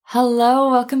Hello,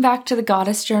 welcome back to the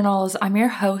Goddess Journals. I'm your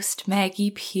host,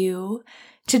 Maggie Pugh.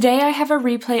 Today I have a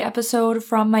replay episode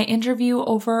from my interview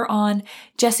over on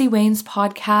Jessie Wayne's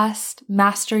podcast,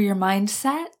 Master Your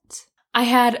Mindset. I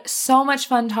had so much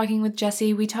fun talking with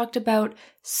Jessie. We talked about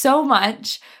so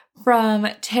much, from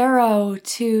tarot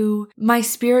to my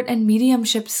spirit and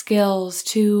mediumship skills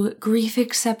to grief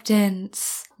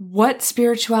acceptance, what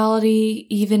spirituality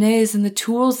even is and the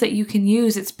tools that you can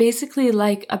use. It's basically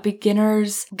like a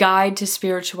beginner's guide to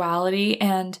spirituality,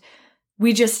 and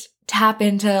we just tap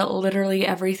into literally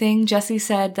everything. Jessie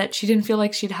said that she didn't feel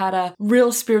like she'd had a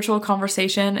real spiritual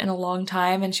conversation in a long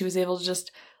time, and she was able to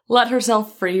just let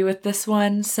herself free with this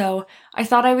one. So I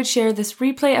thought I would share this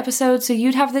replay episode so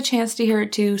you'd have the chance to hear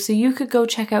it too, so you could go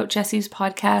check out Jessie's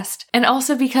podcast. And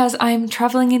also because I'm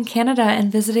traveling in Canada and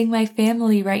visiting my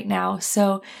family right now,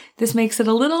 so this makes it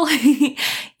a little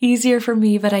easier for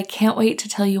me, but I can't wait to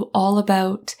tell you all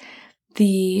about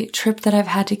the trip that I've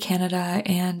had to Canada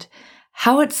and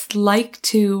how it's like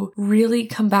to really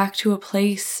come back to a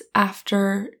place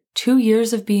after 2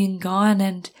 years of being gone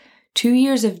and 2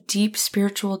 years of deep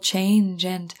spiritual change.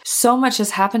 And so much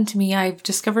has happened to me. I've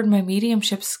discovered my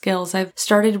mediumship skills. I've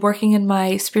started working in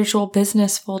my spiritual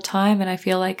business full time, and I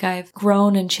feel like I've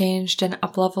grown and changed and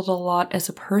up-leveled a lot as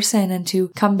a person. And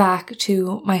to come back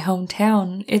to my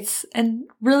hometown, it's a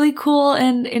really cool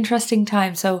and interesting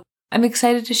time. So I'm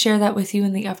excited to share that with you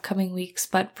in the upcoming weeks.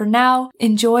 But for now,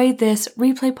 enjoy this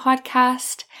replay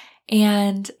podcast.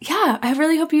 And yeah, I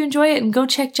really hope you enjoy it, and go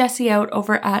check Jessie out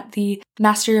over at the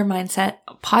Master Your Mindset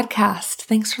podcast.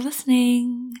 Thanks for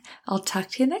listening. I'll talk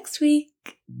to you next week.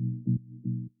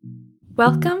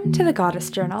 Welcome to the Goddess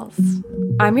Journals.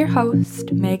 I'm your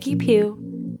host, Maggie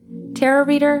Pugh, tarot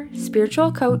reader,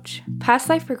 spiritual coach, past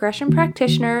life regression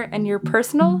practitioner, and your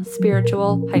personal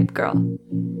spiritual hype girl.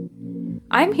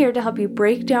 I'm here to help you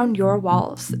break down your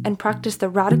walls and practice the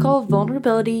radical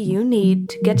vulnerability you need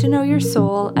to get to know your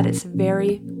soul at its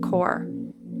very core.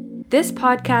 This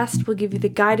podcast will give you the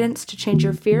guidance to change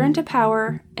your fear into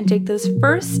power and take those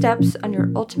first steps on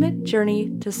your ultimate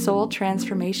journey to soul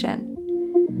transformation.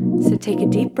 So take a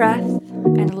deep breath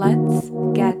and let's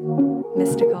get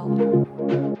mystical.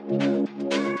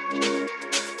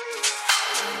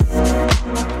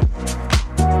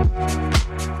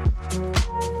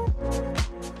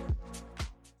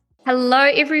 Hello,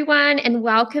 everyone, and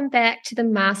welcome back to the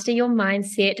Master Your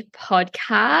Mindset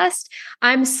podcast.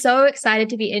 I'm so excited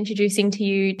to be introducing to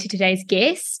you to today's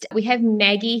guest. We have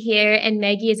Maggie here, and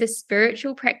Maggie is a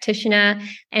spiritual practitioner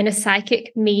and a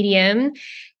psychic medium.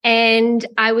 And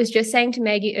I was just saying to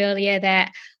Maggie earlier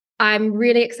that I'm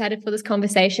really excited for this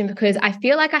conversation because I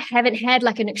feel like I haven't had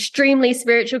like an extremely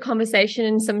spiritual conversation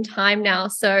in some time now.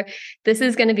 So this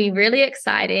is going to be really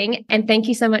exciting. And thank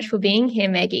you so much for being here,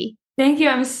 Maggie. Thank you.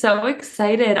 I'm so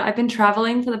excited. I've been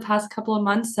traveling for the past couple of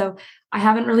months, so I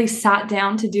haven't really sat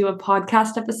down to do a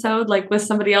podcast episode like with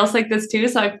somebody else like this too.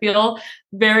 So I feel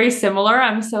very similar.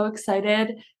 I'm so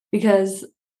excited because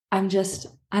I'm just,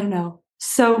 I don't know,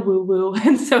 so woo-woo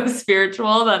and so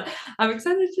spiritual that I'm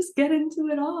excited to just get into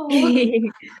it all.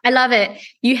 I love it.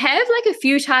 You have like a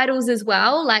few titles as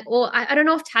well, or I don't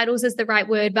know if titles is the right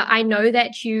word, but I know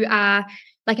that you are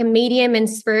like a medium and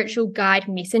spiritual guide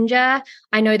messenger.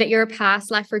 I know that you're a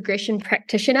past life regression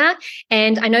practitioner,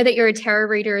 and I know that you're a tarot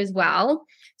reader as well.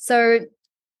 So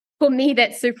for me,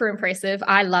 that's super impressive.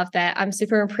 I love that. I'm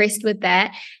super impressed with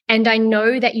that. And I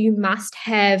know that you must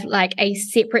have like a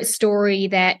separate story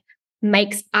that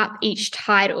makes up each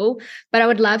title, but I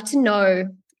would love to know,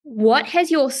 what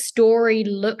has your story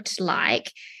looked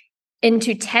like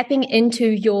into tapping into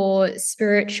your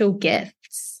spiritual gift?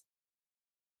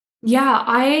 Yeah,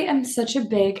 I am such a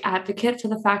big advocate for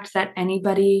the fact that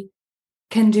anybody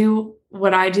can do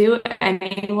what I do.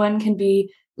 Anyone can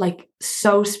be like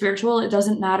so spiritual. It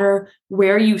doesn't matter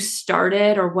where you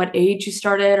started or what age you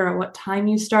started or what time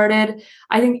you started.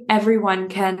 I think everyone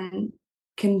can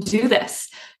do this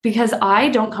because I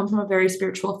don't come from a very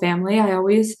spiritual family. I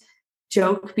always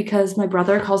joke because my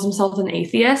brother calls himself an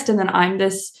atheist, and then I'm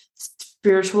this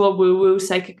spiritual woo-woo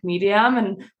psychic medium,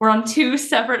 and we're on two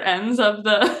separate ends of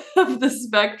the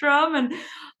spectrum. And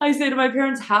I say to my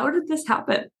parents, how did this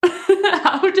happen?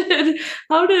 how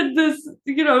did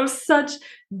this, such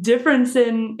difference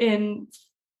in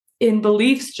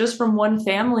beliefs just from one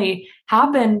family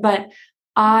happen? But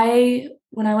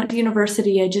when I went to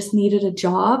university, I just needed a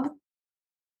job,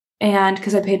 and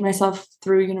because I paid myself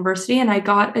through university, and I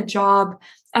got a job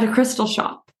at a crystal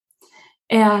shop,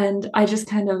 and I just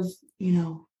kind of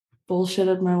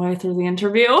bullshitted my way through the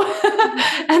interview.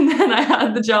 And then I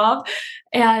had the job,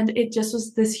 and it just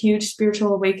was this huge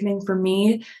spiritual awakening for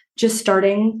me just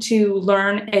starting to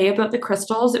learn about the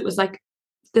crystals, it was like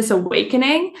this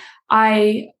awakening.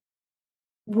 I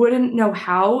wouldn't know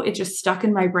how, it just stuck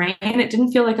in my brain. It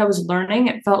didn't feel like I was learning.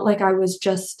 It felt like I was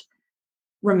just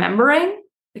remembering.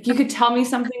 Like you could tell me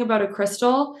something about a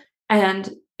crystal and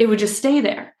it would just stay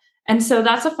there. And so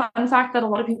that's a fun fact that a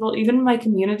lot of people, even in my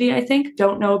community, I think,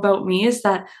 don't know about me, is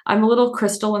that I'm a little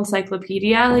crystal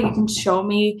encyclopedia. Like you can show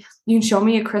me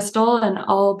a crystal and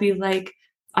I'll be like,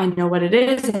 I know what it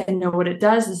is. I know what it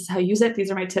does. This is how I use it.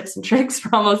 These are my tips and tricks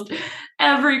for almost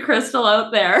every crystal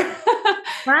out there.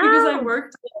 Because I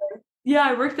worked there. Yeah,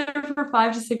 I worked there for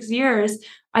 5 to 6 years.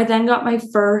 I then got my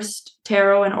first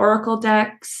tarot and oracle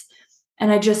decks,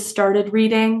 and I just started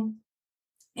reading.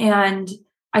 And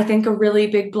I think a really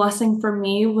big blessing for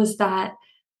me was that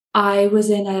I was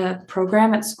in a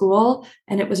program at school,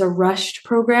 and it was a rushed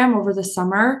program over the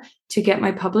summer to get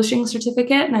my publishing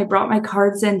certificate. And I brought my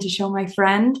cards in to show my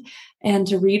friend and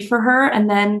to read for her. And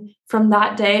then from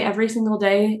that day, every single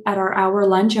day at our hour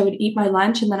lunch, I would eat my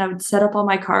lunch and then I would set up all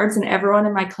my cards and everyone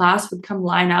in my class would come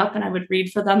line up and I would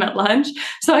read for them at lunch.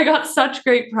 So I got such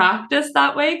great practice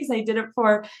that way because I did it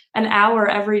for an hour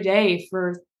every day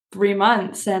for 3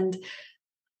 months. And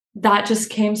that just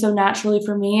came so naturally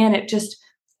for me. And it just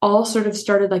all sort of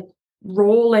started like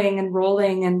rolling and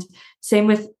rolling. And same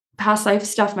with past life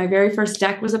stuff. My very first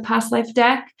deck was a past life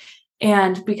deck.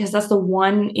 And because that's the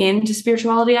one into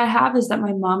spirituality I have, is that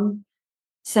my mom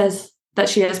says that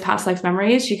she has past life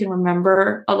memories. She can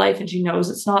remember a life and she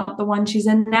knows it's not the one she's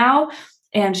in now.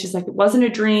 And she's like, it wasn't a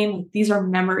dream. These are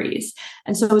memories.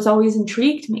 And so it's always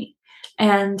intrigued me.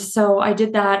 And so I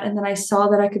did that. And then I saw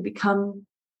that I could become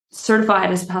certified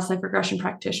as a past life regression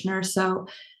practitioner. So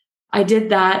I did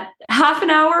that half an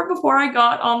hour before I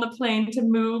got on the plane to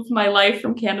move my life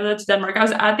from Canada to Denmark. I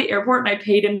was at the airport and I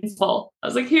paid in full. I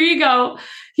was like, here you go.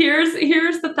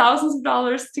 Here's the thousands of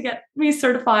dollars to get me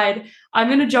certified. I'm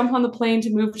going to jump on the plane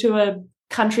to move to a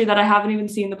country that I haven't even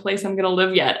seen the place I'm going to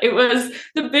live yet. It was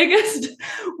the biggest,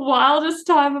 wildest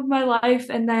time of my life.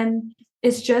 And then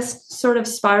it's just sort of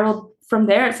spiraled from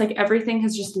there. It's like everything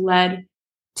has just led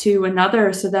to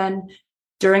another. So then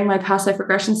during my past life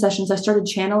regression sessions, I started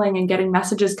channeling and getting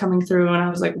messages coming through. And I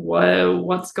was like, whoa,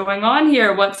 what's going on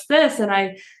here? What's this? And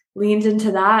I leaned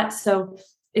into that. So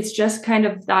it's just kind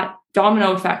of that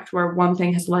domino effect where one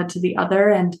thing has led to the other.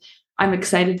 And I'm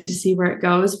excited to see where it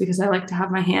goes because I like to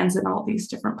have my hands in all these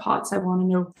different pots. I want to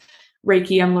know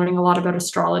Reiki. I'm learning a lot about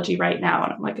astrology right now.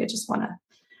 And I'm like, I just want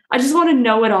to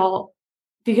know it all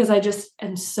because I just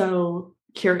am so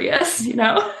curious, you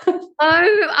know?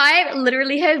 Oh, I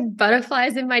literally have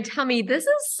butterflies in my tummy. This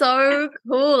is so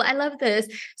cool. I love this.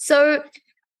 So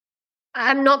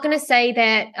I'm not going to say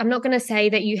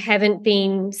that you haven't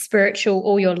been spiritual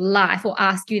all your life or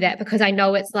ask you that, because I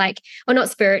know it's like, or not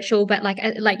spiritual, but like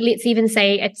let's even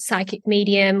say a psychic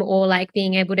medium or like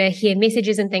being able to hear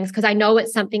messages and things, because I know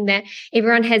it's something that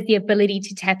everyone has the ability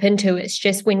to tap into. It's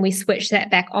just when we switch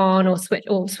that back on or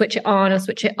switch it on or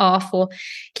switch it off or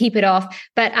keep it off.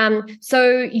 But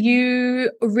so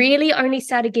you really only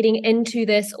started getting into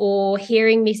this or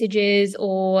hearing messages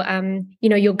or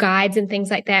your guides and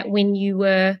things like that when you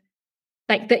were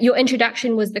like that, your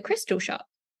introduction was the crystal shop.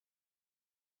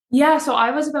 Yeah. So I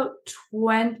was about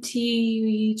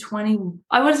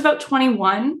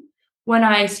 21 when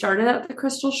I started at the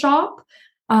crystal shop,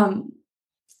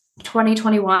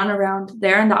 2021 around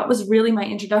there. And that was really my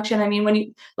introduction. I mean, when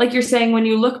you, like you're saying, when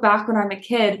you look back when I'm a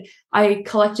kid, I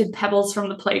collected pebbles from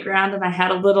the playground and I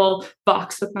had a little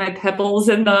box with my pebbles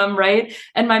in them. Right.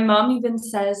 And my mom even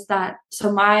says that,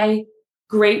 so my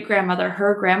great-grandmother,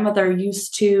 her grandmother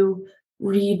used to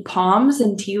read palms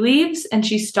and tea leaves, and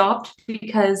she stopped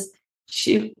because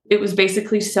it was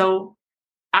basically so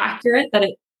accurate that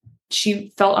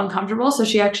she felt uncomfortable. So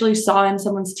she actually saw in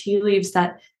someone's tea leaves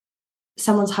that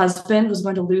someone's husband was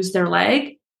going to lose their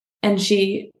leg, and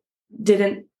she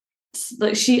didn't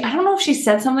I don't know if she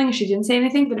said something or she didn't say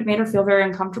anything, but it made her feel very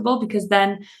uncomfortable because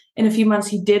then in a few months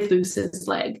he did lose his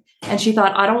leg. And she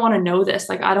thought, I don't want to know this.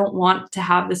 Like, I don't want to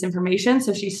have this information.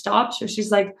 So she stopped. So she's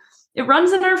like, it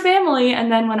runs in her family. And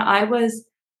then when I was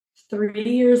 3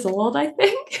 years old, I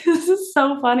think, this is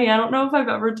so funny. I don't know if I've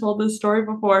ever told this story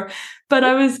before, but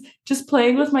I was just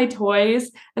playing with my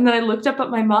toys. And then I looked up at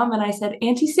my mom and I said,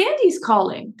 Auntie Sandy's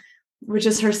calling, which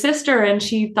is her sister. And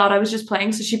she thought I was just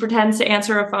playing. So she pretends to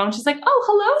answer a phone. She's like, oh,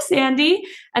 hello, Sandy.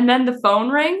 And then the phone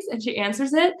rings and she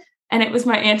answers it. And it was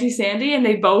my Auntie Sandy, and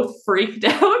they both freaked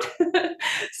out.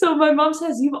 So my mom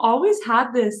says, you've always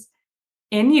had this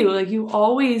in you. Like, you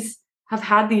always have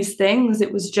had these things.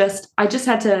 It was just, I just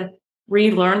had to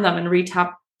relearn them and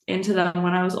re-tap into them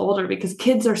when I was older because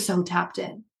kids are so tapped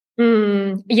in.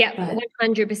 Yeah, But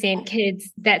 100%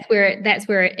 kids. That's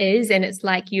where it is. And it's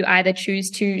like you either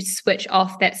choose to switch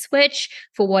off that switch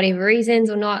for whatever reasons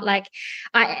or not. Like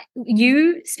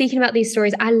you speaking about these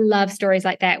stories, I love stories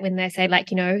like that when they say like,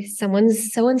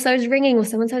 someone's so and so's ringing or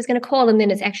so and so's going to call, and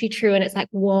then it's actually true. And it's like,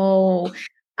 whoa.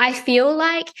 I feel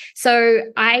like, so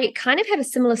I kind of have a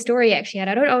similar story actually. And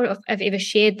I don't know if I've ever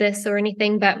shared this or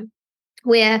anything, but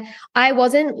where I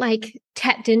wasn't like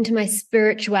tapped into my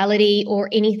spirituality or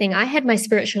anything. I had my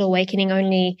spiritual awakening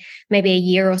only maybe a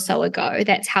year or so ago.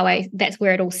 That's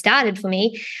where it all started for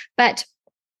me. But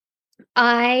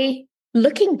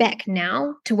looking back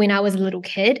now to when I was a little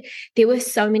kid, there were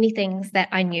so many things that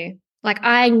I knew. Like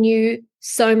I knew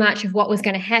so much of what was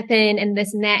going to happen and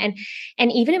this and that.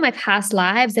 And even in my past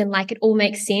lives, and like it all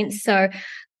makes sense. So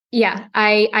yeah,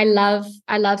 I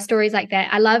love stories like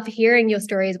that. I love hearing your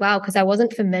story as well because I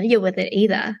wasn't familiar with it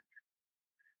either.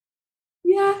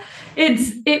 yeah,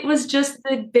 it was just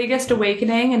the biggest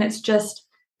awakening, and it's just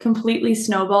completely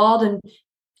snowballed. And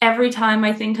every time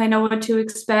I think I know what to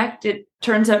expect, it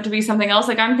turns out to be something else.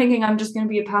 Like I'm thinking I'm just going to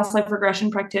be a past life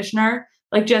regression practitioner.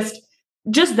 Like just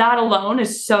that alone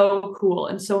is so cool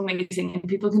and so amazing, and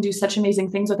people can do such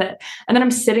amazing things with it. And then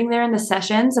I'm sitting there in the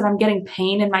sessions and I'm getting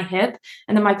pain in my hip,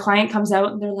 and then my client comes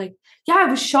out and they're like, yeah, I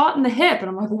was shot in the hip. And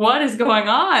I'm like, what is going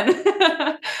on?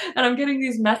 And I'm getting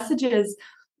these messages.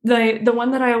 The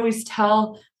one that I always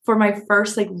tell for my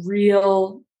first like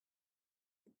real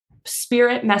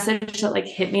spirit message that like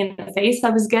hit me in the face, I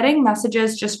was getting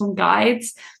messages just from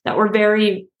guides that were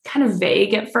very kind of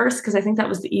vague at first, because I think that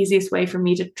was the easiest way for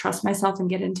me to trust myself and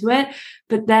get into it.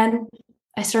 But then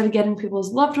I started getting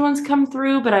people's loved ones come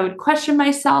through, but I would question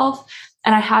myself.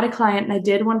 And I had a client and I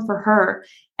did one for her,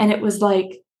 and it was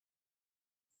like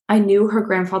I knew her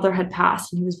grandfather had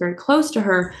passed and he was very close to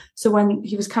her. So when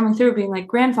he was coming through being like,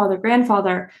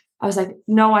 grandfather, I was like,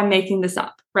 no, I'm making this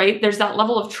up, right? There's that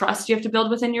level of trust you have to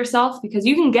build within yourself, because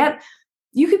you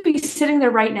could be sitting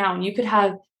there right now and you could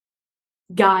have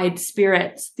guides,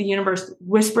 spirits, the universe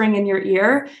whispering in your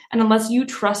ear. And unless you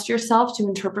trust yourself to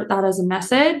interpret that as a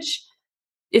message,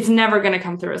 it's never going to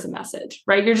come through as a message,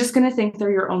 right? You're just going to think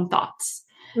they're your own thoughts.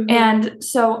 Mm-hmm. And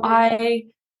so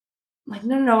like,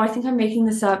 no, I think I'm making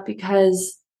this up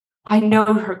because I know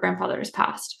her grandfather has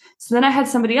passed. So then I had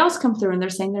somebody else come through and they're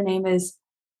saying their name is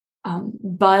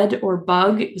Bud or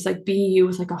Bug. It was like BU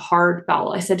with like a hard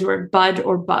vowel. I said to her, Bud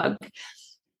or Bug.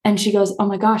 And she goes, oh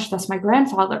my gosh, that's my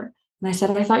grandfather. And I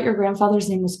said, I thought your grandfather's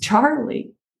name was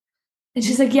Charlie. And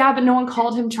she's like, yeah, but no one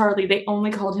called him Charlie. They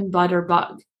only called him Bud or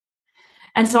Bug.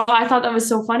 And so I thought that was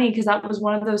so funny, because that was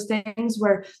one of those things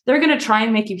where they're going to try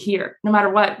and make you hear no matter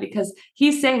what, because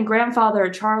he's saying grandfather or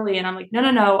Charlie. And I'm like,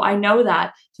 no, I know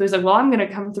that. So he's like, well, I'm going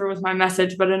to come through with my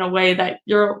message, but in a way that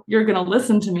you're going to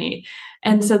listen to me.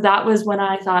 And so that was when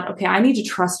I thought, okay, I need to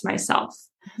trust myself.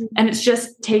 And it's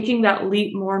just taking that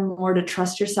leap more and more to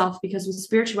trust yourself, because with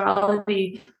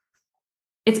spirituality,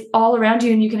 it's all around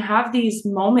you. And you can have these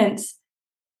moments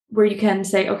where you can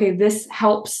say, okay, this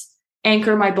helps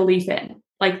anchor my belief in,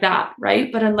 like that,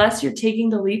 right? But unless you're taking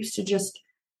the leaps to just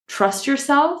trust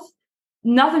yourself,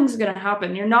 nothing's going to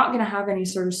happen. You're not going to have any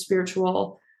sort of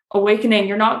spiritual awakening.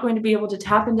 You're not going to be able to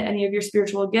tap into any of your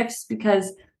spiritual gifts,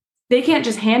 because they can't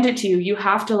just hand it to you. You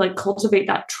have to like cultivate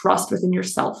that trust within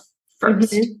yourself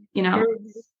first,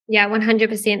 Yeah,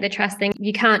 100% the trust thing.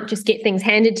 You can't just get things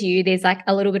handed to you. There's like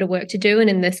a little bit of work to do. And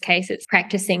in this case, it's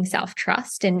practicing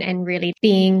self-trust and really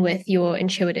being with your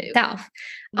intuitive self.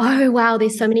 Oh, wow.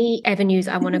 There's so many avenues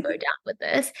I want to go down with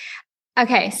this.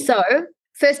 Okay. So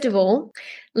first of all,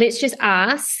 let's just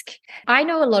ask, I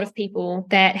know a lot of people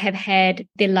that have had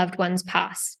their loved ones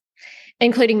pass,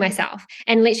 including myself.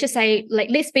 And let's just say, like,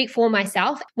 let's speak for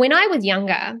myself. When I was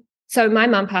younger, so my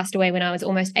mum passed away when I was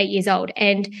almost 8 years old,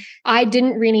 and I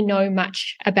didn't really know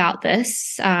much about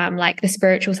this, like the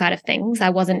spiritual side of things. I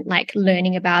wasn't like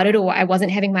learning about it, or I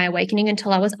wasn't having my awakening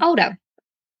until I was older.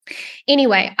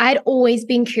 Anyway, I'd always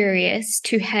been curious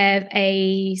to have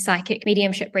a psychic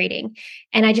mediumship reading,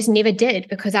 and I just never did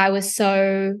because I was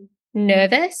so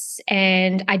nervous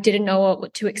and I didn't know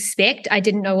what to expect. I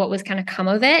didn't know what was going to come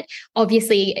of it.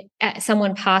 Obviously,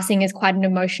 someone passing is quite an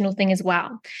emotional thing as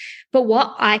well. But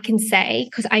what I can say,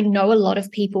 because I know a lot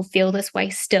of people feel this way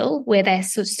still, where they're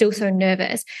still so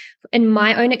nervous. In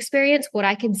my own experience, what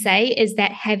I can say is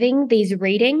that having these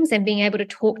readings and being able to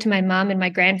talk to my mum and my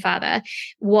grandfather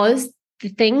was the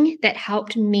thing that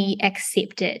helped me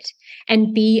accept it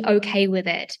and be okay with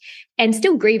it, and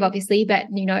still grieve, obviously, but,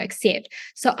 accept.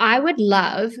 So I would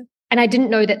love, and I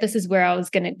didn't know that this is where I was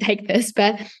going to take this,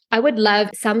 but I would love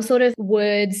some sort of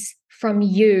words from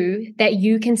you that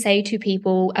you can say to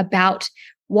people about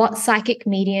what psychic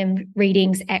medium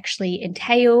readings actually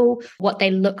entail, what they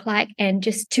look like, and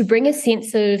just to bring a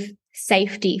sense of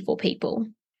safety for people.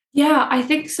 Yeah, I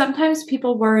think sometimes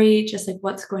people worry just like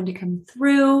what's going to come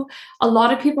through. A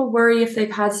lot of people worry if they've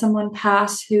had someone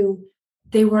pass who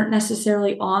they weren't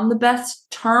necessarily on the best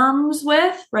terms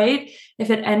with, right? If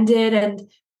it ended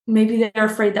and maybe they're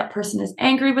afraid that person is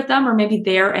angry with them, or maybe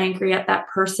they're angry at that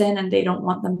person and they don't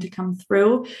want them to come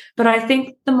through. But I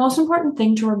think the most important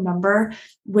thing to remember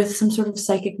with some sort of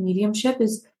psychic mediumship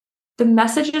is the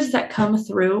messages that come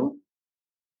through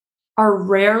are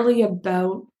rarely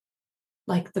about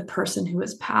like the person who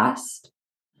has passed.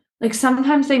 Like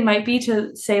sometimes they might be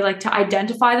to say like to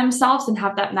identify themselves and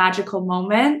have that magical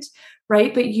moment,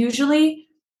 right? But usually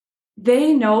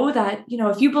they know that, you know,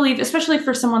 if you believe, especially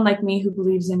for someone like me who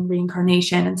believes in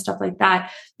reincarnation and stuff like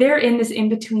that, they're in this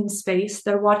in-between space.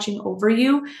 They're watching over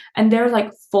you and they're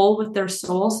like full with their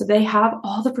soul. So they have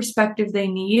all the perspective they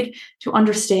need to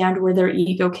understand where their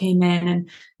ego came in and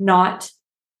not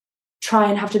try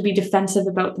and have to be defensive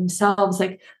about themselves.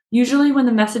 Like usually when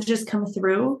the messages come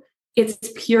through, it's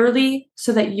purely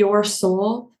so that your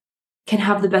soul can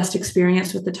have the best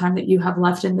experience with the time that you have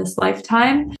left in this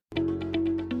lifetime.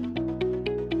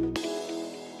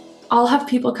 I'll have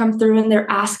people come through and they're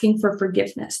asking for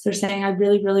forgiveness. They're saying, I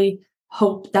really, really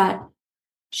hope that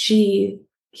she,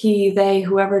 he, they,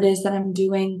 whoever it is that I'm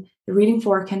doing the reading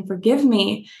for can forgive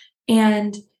me.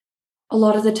 And a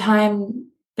lot of the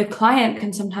time, the client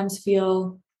can sometimes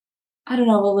feel, I don't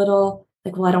know, a little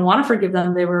like, well, I don't want to forgive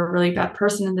them. They were a really bad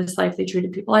person in this life. They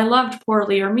treated people I loved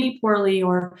poorly or me poorly,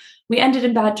 or we ended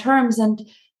in bad terms. And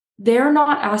they're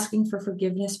not asking for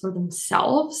forgiveness for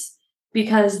themselves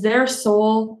because their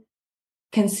soul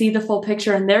can see the full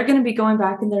picture and they're going to be going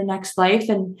back in their next life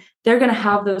and they're going to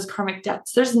have those karmic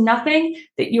debts. There's nothing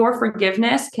that your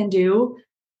forgiveness can do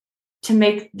to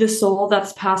make the soul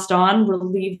that's passed on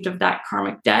relieved of that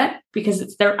karmic debt, because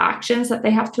it's their actions that they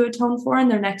have to atone for in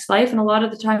their next life. And a lot of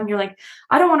the time you're like,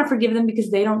 I don't want to forgive them because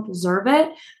they don't deserve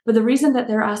it. But the reason that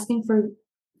they're asking for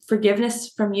forgiveness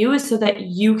from you is so that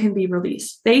you can be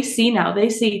released. They see now,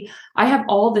 I have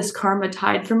all this karma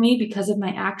tied for me because of my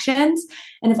actions.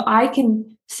 And if I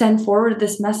can send forward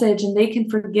this message and they can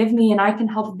forgive me and I can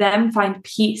help them find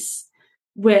peace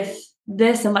with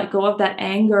this and let go of that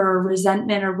anger or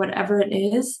resentment or whatever it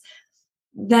is,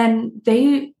 then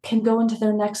they can go into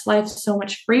their next life so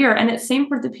much freer. And it's same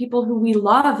for the people who we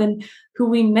love and who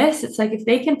we miss. It's like, if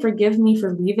they can forgive me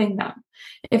for leaving them,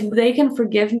 if they can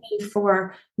forgive me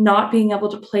for not being able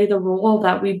to play the role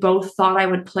that we both thought I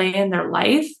would play in their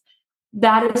life,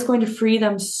 that is going to free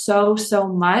them so, so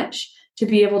much to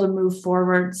be able to move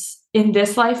forwards in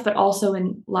this life, but also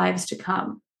in lives to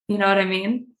come. You know what I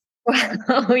mean?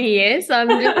 Oh, yes. I'm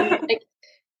just like,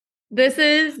 this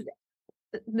is,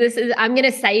 I'm going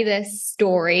to say this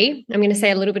story. I'm going to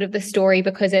say a little bit of the story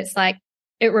because it's like,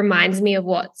 it reminds me of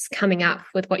what's coming up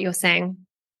with what you're saying.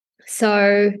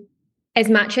 So as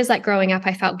much as like growing up,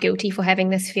 I felt guilty for having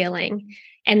this feeling,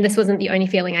 and this wasn't the only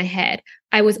feeling I had.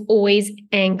 I was always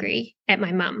angry at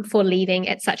my mum for leaving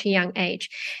at such a young age.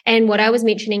 And what I was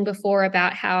mentioning before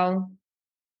about how,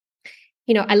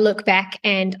 you know, I look back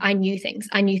and I knew things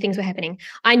were happening.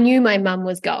 I knew my mum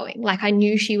was going, like I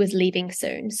knew she was leaving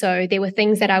soon. So there were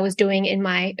things that I was doing in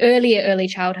my early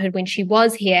childhood when she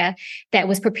was here that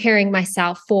was preparing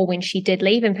myself for when she did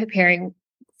leave and preparing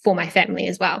for my family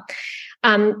as well.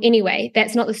 Anyway,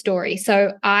 that's not the story.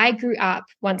 So I grew up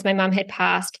once my mum had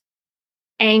passed,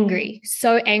 angry,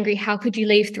 so angry. How could you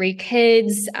leave 3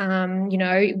 kids? You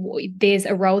know, there's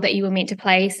a role that you were meant to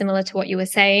play, similar to what you were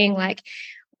saying, like,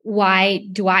 why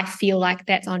do I feel like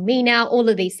that's on me now? All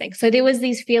of these things. So there was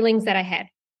these feelings that I had.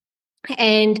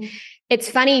 And it's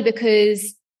funny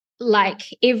because like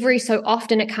every so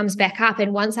often it comes back up.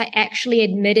 And once I actually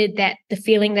admitted that the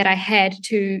feeling that I had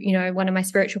to, you know, one of my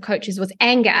spiritual coaches was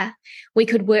anger, we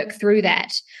could work through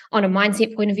that on a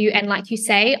mindset point of view. And like you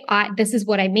say, this is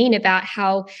what I mean about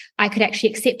how I could actually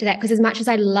accept that, because as much as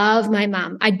I love my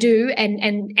mum, I do.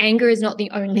 And anger is not the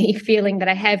only feeling that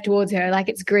I have towards her. Like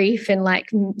it's grief and like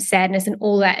sadness and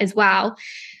all that as well.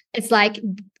 It's like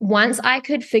once I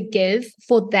could forgive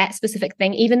for that specific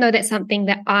thing, even though that's something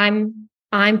that I'm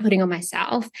putting on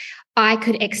myself, I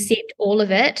could accept all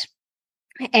of it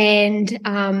and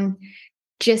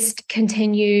just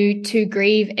continue to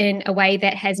grieve in a way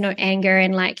that has no anger,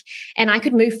 and I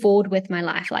could move forward with my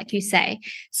life, like you say.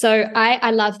 So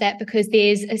I love that, because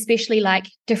there's especially like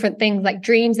different things like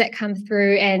dreams that come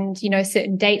through, and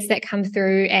certain dates that come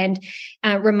through, and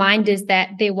reminders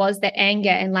that there was that anger,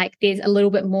 and like there's a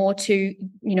little bit more to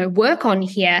work on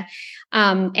here.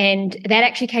 And that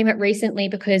actually came up recently,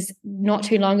 because not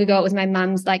too long ago it was my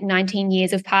mum's like 19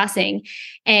 years of passing,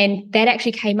 and that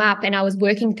actually came up, and I was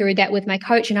working through that with my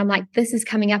coach, and I'm like, this is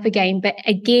coming up again. But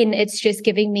again, it's just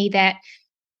giving me that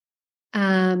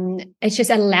it's just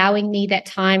allowing me that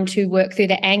time to work through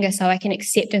the anger, so I can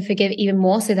accept and forgive even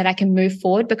more, so that I can move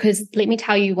forward. Because let me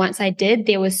tell you, once I did,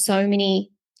 there was so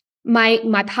many,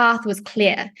 my path was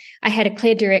clear. I had a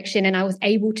clear direction, and I was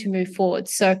able to move forward.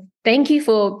 So thank you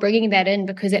for bringing that in,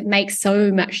 because it makes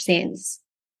so much sense.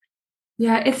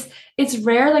 Yeah, it's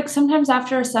rare. Like sometimes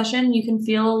after a session, you can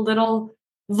feel a little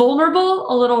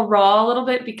vulnerable, a little raw, a little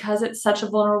bit, because it's such a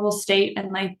vulnerable state.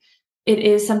 And like, it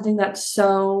is something that's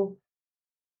so,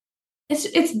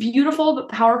 it's beautiful, but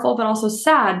powerful, but also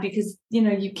sad, because,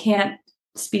 you can't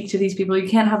speak to these people. You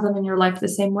can't have them in your life the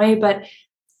same way, but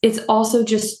it's also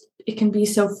just, it can be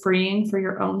so freeing for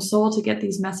your own soul to get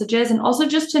these messages. And also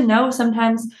just to know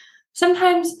sometimes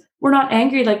we're not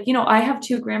angry. Like, I have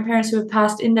 2 grandparents who have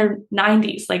passed in their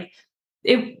 90s. Like,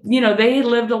 they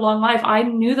lived a long life. I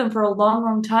knew them for a long,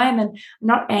 long time, and I'm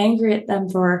not angry at them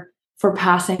for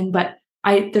passing, but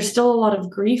there's still a lot of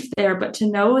grief there. But to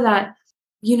know that,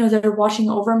 they're watching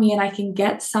over me, and I can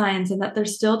get signs, and that they're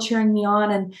still cheering me on,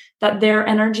 and that their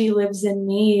energy lives in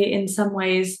me in some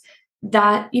ways,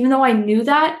 that even though I knew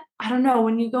that, I don't know,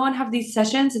 when you go and have these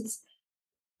sessions, it's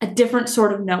a different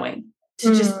sort of knowing.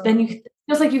 To just, then it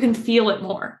feels like you can feel it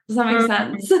more. Does that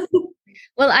make sense?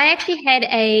 Well, I actually had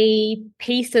a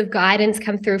piece of guidance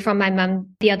come through from my mum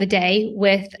the other day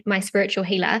with my spiritual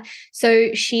healer.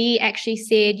 So she actually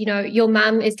said, your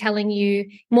mum is telling you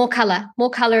more color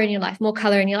in your life, more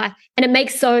color in your life. And it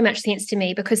makes so much sense to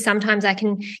me, because sometimes I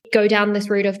can go down this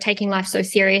route of taking life so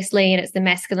seriously, and it's the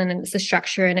masculine, and it's the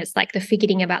structure, and it's like the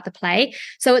forgetting about the play.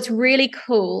 So it's really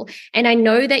cool. And I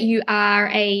know that you are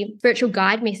a spiritual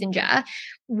guide messenger.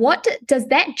 What does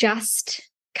that just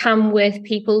come with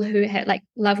people who have like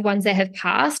loved ones that have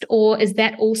passed, or is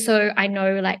that also, I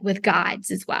know, like with guides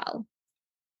as well?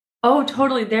 Oh,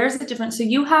 totally. There's a difference. So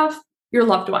you have your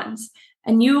loved ones,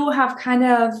 and you have kind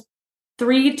of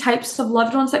 3 types of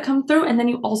loved ones that come through, and then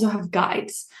you also have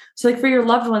guides. So like for your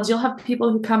loved ones, you'll have people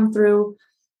who come through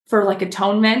for like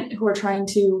atonement, who are trying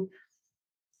to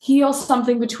heal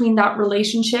something between that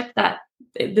relationship, that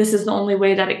this is the only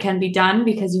way that it can be done,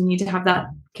 because you need to have that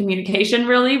communication,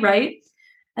 really, right?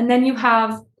 And then you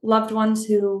have loved ones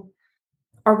who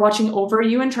are watching over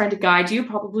you and trying to guide you,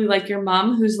 probably like your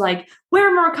mom, who's like,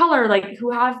 wear more color, like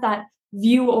who have that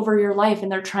view over your life, and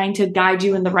they're trying to guide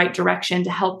you in the right direction to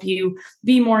help you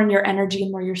be more in your energy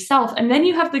and more yourself. And then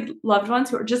you have the loved ones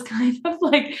who are just kind of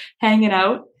like hanging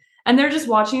out, and they're just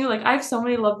watching you. Like, I have so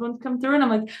many loved ones come through, and I'm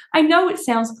like, I know it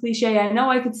sounds cliche. I know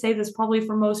I could say this probably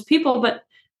for most people, but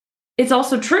it's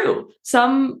also true.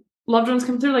 Some loved ones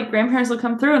come through, like grandparents will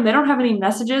come through, and they don't have any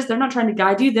messages. They're not trying to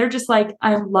guide you. They're just like,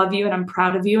 I love you, and I'm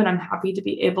proud of you, and I'm happy to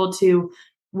be able to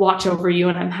watch over you.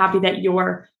 And I'm happy that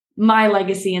you're my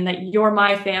legacy, and that you're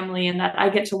my family, and that I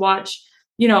get to watch,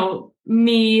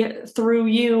 me through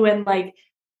you, and like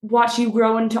watch you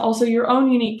grow into also your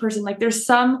own unique person. Like, there's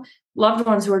some loved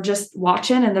ones who are just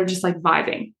watching, and they're just like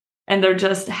vibing, and they're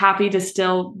just happy to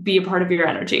still be a part of your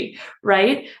energy,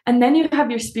 right? And then you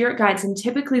have your spirit guides, and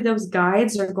typically those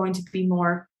guides are going to be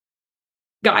more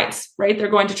guides, right? They're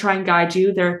going to try and guide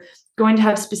you. They're going to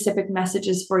have specific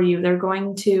messages for you. They're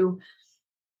going to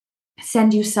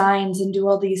send you signs and do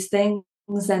all these things.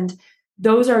 And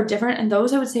those are different. And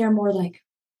those, I would say, are more like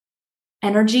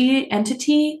energy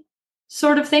entity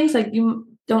sort of things. Like, you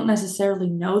don't necessarily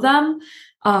know them.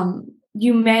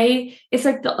 It's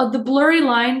like the blurry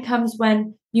line comes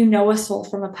when you know a soul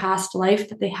from a past life,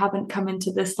 but they haven't come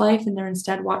into this life, and they're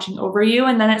instead watching over you.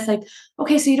 And then it's like,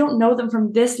 okay, so you don't know them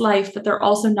from this life, but they're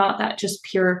also not that just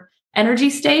pure energy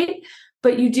state.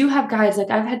 But you do have guides.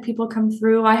 Like, I've had people come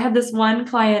through. I had this one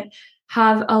client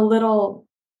have a little,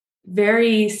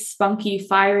 very spunky,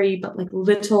 fiery, but like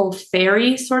little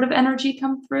fairy sort of energy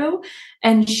come through.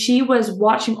 And she was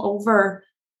watching over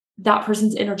that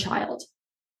person's inner child.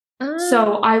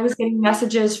 So I was getting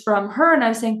messages from her, and I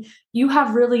was saying, you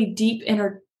have really deep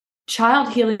inner child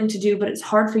healing to do, but it's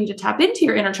hard for you to tap into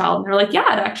your inner child. And they're like,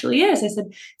 yeah, it actually is. I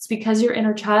said, it's because your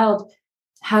inner child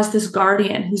has this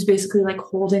guardian who's basically like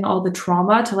holding all the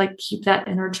trauma to like keep that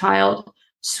inner child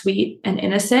sweet and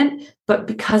innocent, but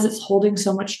because it's holding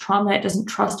so much trauma, it doesn't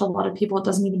trust a lot of people. It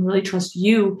doesn't even really trust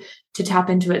you to tap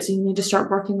into it. So you need to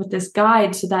start working with this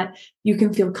guide so that you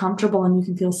can feel comfortable and you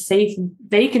can feel safe and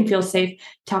they can feel safe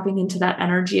tapping into that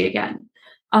energy again.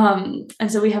 And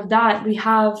so we have that. We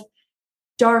have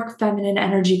dark feminine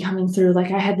energy coming through.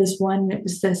 Like I had this one, it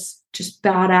was this just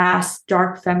badass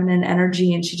dark feminine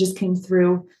energy, and she just came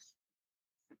through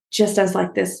just as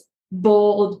like this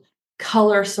bold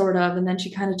color sort of, and then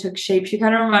she kind of took shape. She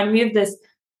kind of reminded me of this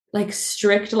like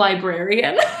strict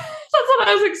librarian. That's what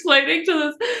I was explaining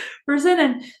to this person.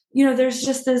 And there's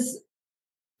just this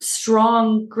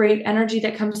strong, great energy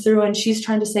that comes through, and she's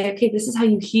trying to say, okay, this is how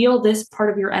you heal this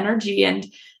part of your energy, and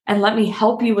let me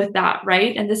help you with that,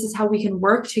 right? And this is how we can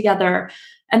work together.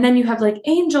 And then you have like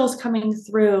angels coming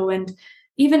through, and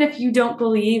even if you don't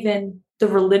believe in the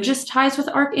religious ties with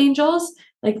archangels,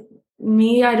 like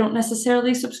me, I don't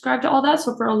necessarily subscribe to all that.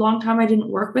 So for a long time, I didn't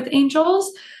work with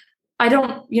angels. I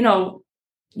don't,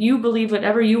 you believe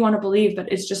whatever you want to believe,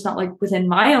 but it's just not like within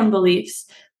my own beliefs.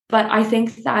 But I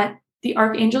think that the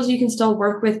archangels you can still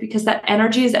work with because that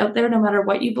energy is out there no matter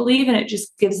what you believe, and it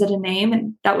just gives it a name,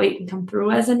 and that way it can come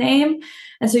through as a name.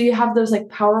 And so you have those like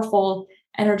powerful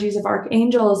energies of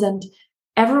archangels, and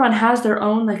everyone has their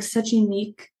own like such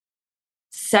unique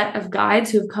set of guides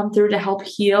who have come through to help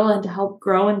heal and to help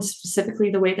grow in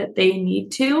specifically the way that they need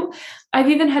to.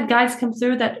 I've even had guides come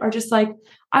through that are just like,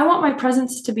 I want my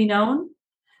presence to be known,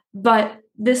 but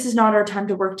this is not our time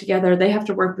to work together. They have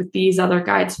to work with these other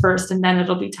guides first, and then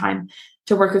it'll be time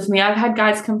to work with me. I've had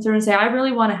guides come through and say, I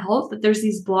really want to help, but there's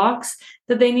these blocks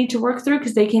that they need to work through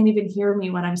because they can't even hear me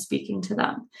when I'm speaking to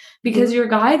them. Because your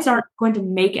guides aren't going to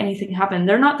make anything happen.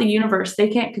 They're not the universe. They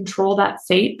can't control that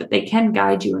fate, but they can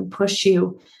guide you and push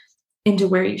you into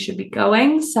where you should be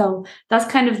going. So that's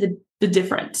kind of the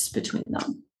difference between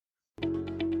them.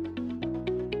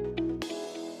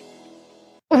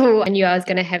 Oh, I knew I was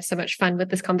going to have so much fun with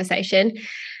this conversation.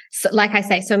 So, like I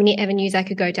say, so many avenues I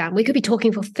could go down. We could be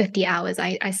talking for 50 hours,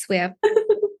 I swear.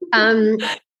 So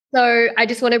I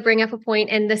just want to bring up a point,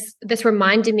 and this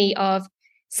reminded me of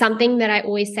something that I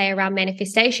always say around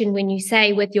manifestation. When you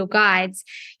say with your guides,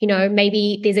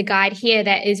 maybe there's a guide here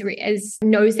that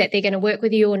knows that they're going to work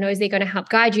with you or knows they're going to help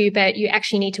guide you, but you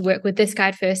actually need to work with this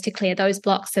guide first to clear those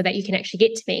blocks so that you can actually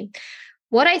get to me.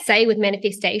 What I say with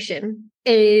manifestation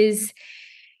is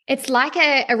it's like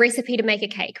a recipe to make a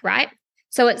cake, right?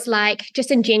 So it's like, just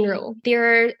in general,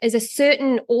 there is a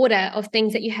certain order of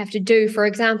things that you have to do. For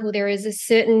example, there is a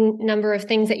certain number of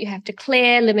things that you have to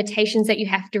clear, limitations that you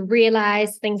have to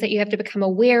realize, things that you have to become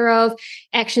aware of,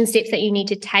 action steps that you need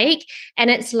to take. And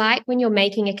it's like when you're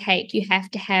making a cake, you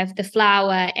have to have the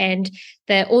flour and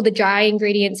all the dry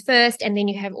ingredients first, and then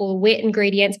you have all the wet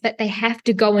ingredients, but they have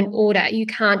to go in order. You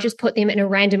can't just put them in a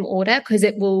random order because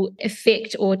it will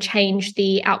affect or change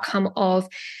the outcome of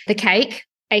the cake,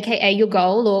 aka your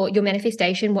goal or your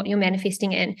manifestation, what you're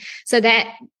manifesting in. So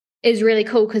that is really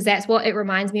cool because that's what it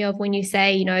reminds me of when you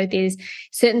say, there's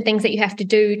certain things that you have to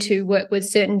do to work with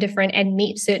certain different and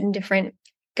meet certain different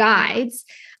guides.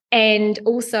 And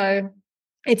also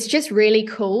it's just really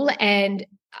cool. And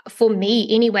for me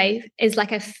anyway, is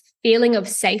like a feeling of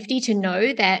safety to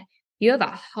know that you have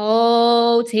a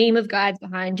whole team of guides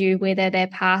behind you, whether they're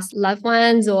past loved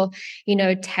ones or,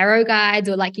 tarot guides,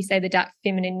 or like you say, the dark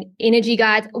feminine energy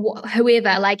guides,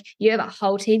 whoever, like you have a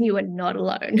whole team. You are not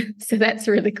alone. So that's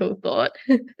a really cool thought.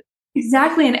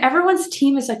 Exactly. And everyone's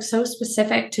team is like so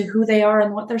specific to who they are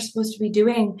and what they're supposed to be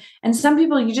doing. And some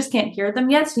people, you just can't hear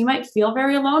them yet. So you might feel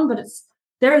very alone, but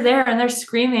they're there and they're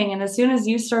screaming. And as soon as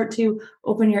you start to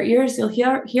open your ears, you'll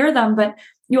hear them. But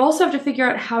you also have to figure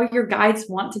out how your guides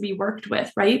want to be worked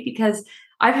with, right? Because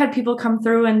I've had people come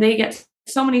through and they get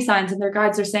so many signs and their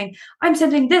guides are saying, I'm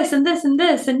sending this and this and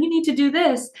this, and you need to do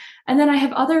this. And then I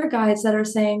have other guides that are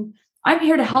saying, I'm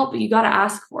here to help, but you got to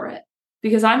ask for it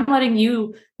because I'm letting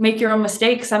you make your own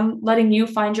mistakes. I'm letting you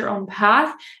find your own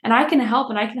path, and I can help,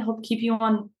 and I can help keep you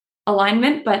on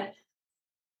alignment, but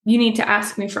you need to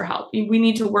ask me for help. We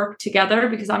need to work together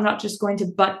because I'm not just going to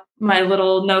butt my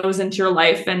little nose into your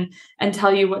life and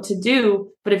tell you what to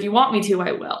do. But if you want me to,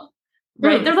 I will.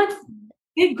 Right? They're like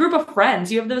a group of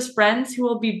friends. You have those friends who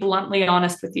will be bluntly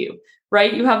honest with you,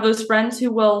 right? You have those friends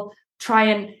who will try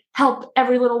and help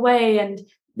every little way. And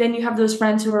then you have those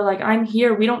friends who are like, I'm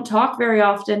here. We don't talk very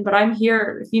often, but I'm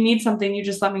here. If you need something, you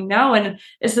just let me know. And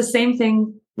it's the same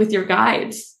thing with your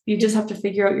guides. You just have to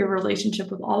figure out your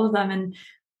relationship with all of them. And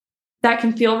that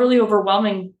can feel really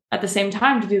overwhelming at the same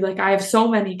time to be like, I have so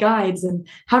many guides and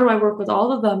how do I work with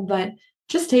all of them? But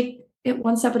just take it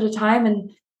one step at a time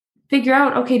and figure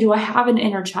out, okay, do I have an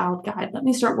inner child guide? Let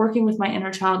me start working with my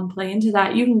inner child and play into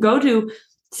that. You can go to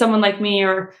someone like me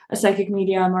or a psychic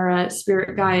medium or a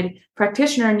spirit guide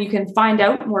practitioner, and you can find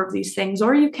out more of these things,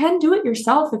 or you can do it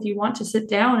yourself if you want to sit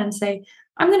down and say,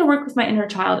 I'm going to work with my inner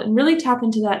child and really tap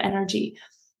into that energy.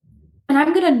 And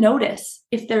I'm going to notice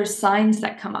if there's signs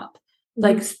that come up,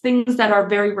 like things that are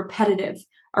very repetitive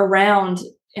around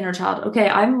inner child. Okay,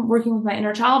 I'm working with my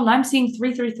inner child and I'm seeing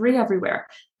 333 everywhere.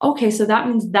 Okay, so that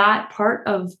means that part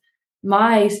of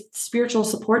my spiritual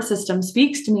support system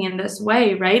speaks to me in this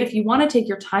way, right? If you want to take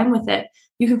your time with it,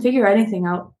 you can figure anything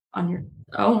out on your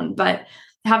own, but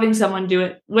having someone do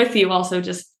it with you also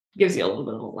just gives you a little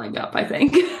bit of a leg up, I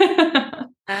think.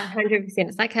 100%.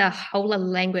 It's like a whole other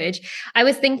language. I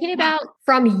was thinking about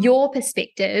from your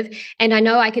perspective, and I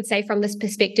know I could say from this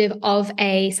perspective of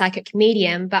a psychic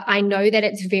medium, but I know that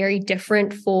it's very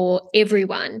different for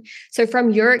everyone. So from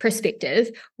your perspective,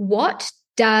 what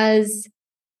does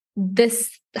this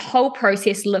whole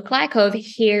process look like of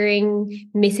hearing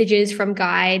messages from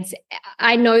guides?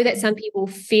 I know that some people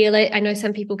feel it. I know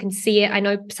some people can see it. I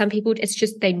know some people, it's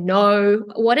just they know.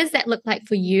 What does that look like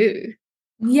for you?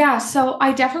 Yeah, so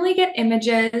I definitely get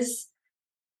images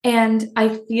and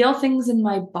I feel things in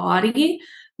my body.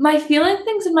 My feeling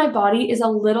things in my body is a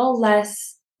little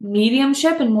less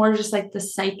mediumship and more just like the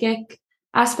psychic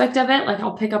aspect of it. Like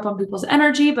I'll pick up on people's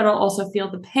energy, but I'll also feel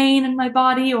the pain in my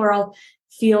body, or I'll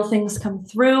feel things come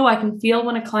through. I can feel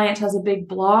when a client has a big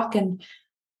block and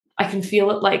I can feel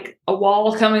it like a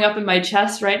wall coming up in my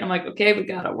chest, right? And I'm like, okay, we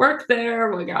got to work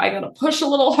there. I got to push a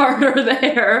little harder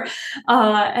there.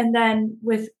 And then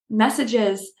with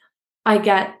messages, I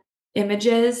get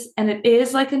images and it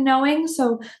is like a knowing.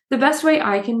 So the best way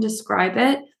I can describe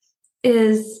it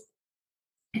is,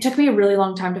 it took me a really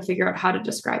long time to figure out how to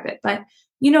describe it, but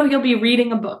you'll be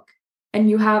reading a book and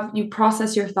you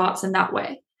process your thoughts in that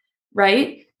way,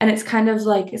 right? And it's kind of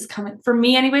like, it's coming for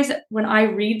me anyways, when I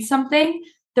read something,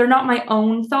 they're not my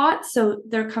own thoughts. So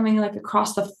they're coming like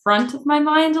across the front of my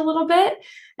mind a little bit.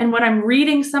 And when I'm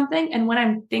reading something and when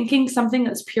I'm thinking something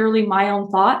that's purely my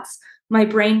own thoughts, my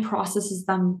brain processes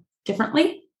them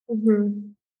differently.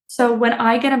 So when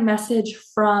I get a message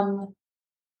from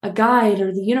a guide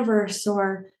or the universe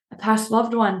or a past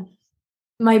loved one,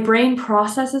 my brain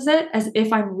processes it as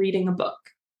if I'm reading a book.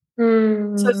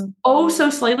 So it's so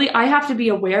slightly, I have to be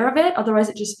aware of it. Otherwise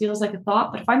it just feels like a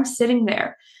thought. But if I'm sitting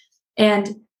there and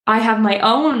I have my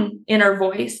own inner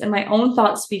voice and my own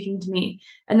thoughts speaking to me,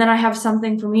 and then I have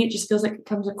something for me, it just feels like it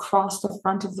comes across the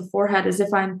front of the forehead as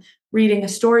if I'm reading a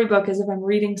storybook, as if I'm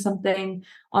reading something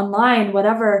online,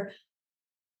 whatever.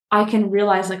 I can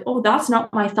realize like, oh, that's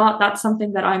not my thought. That's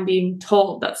something that I'm being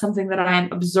told. That's something that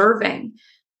I'm observing.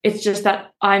 It's just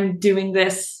that I'm doing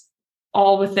this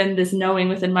all within this knowing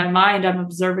within my mind. I'm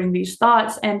observing these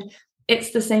thoughts. And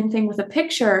it's the same thing with a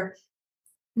picture.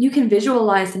 You can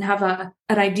visualize and have an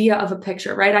idea of a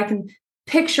picture, right? I can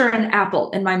picture an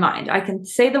apple in my mind. I can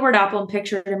say the word apple and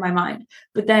picture it in my mind.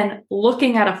 But then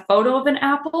looking at a photo of an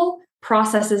apple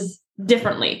processes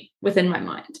differently within my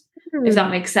mind, if that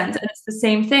makes sense. And it's the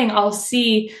same thing. I'll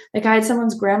see, like I had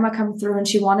someone's grandma come through and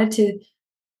she wanted to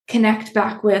connect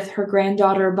back with her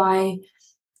granddaughter by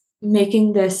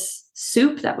making this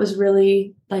soup that was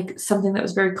really like something that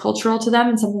was very cultural to them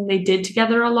and something they did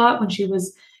together a lot when she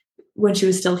was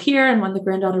still here and when the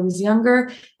granddaughter was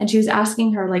younger. And she was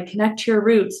asking her, like, connect to your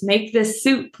roots, make this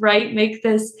soup, right? Make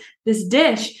this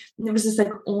dish. And it was this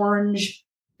like orange,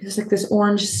 it was like this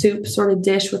orange soup sort of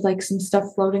dish with like some stuff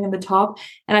floating in the top.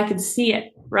 And I could see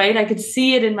it, right? I could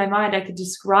see it in my mind. I could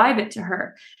describe it to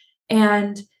her.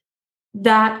 And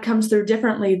that comes through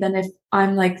differently than if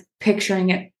I'm like picturing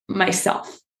it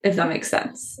myself, if that makes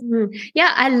sense.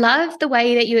 Yeah, I love the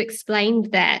way that you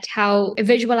explained that, how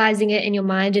visualizing it in your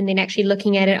mind and then actually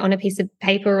looking at it on a piece of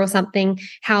paper or something,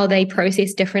 how they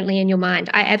process differently in your mind.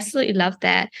 I absolutely love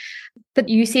that. But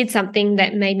you said something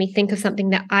that made me think of something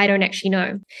that I don't actually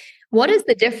know. What is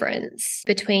the difference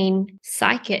between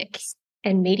psychic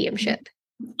and mediumship?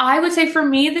 I would say for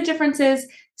me, the difference is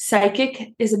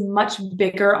psychic is a much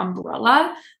bigger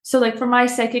umbrella. So like for my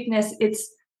psychicness, it's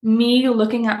me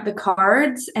looking at the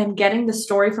cards and getting the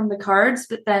story from the cards,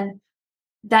 but then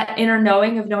that inner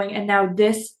knowing of knowing, and now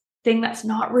this thing that's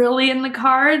not really in the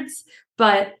cards,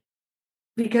 but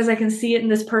because I can see it in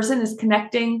this person is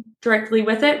connecting directly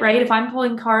with it, right? If I'm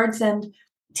pulling cards and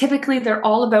typically they're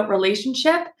all about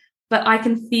relationship, but I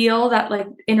can feel that like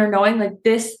inner knowing, like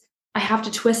this, I have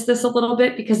to twist this a little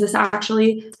bit because this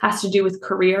actually has to do with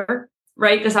career,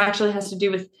 right? This actually has to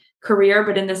do with career,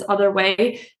 but in this other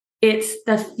way. It's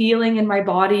the feeling in my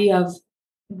body of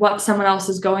what someone else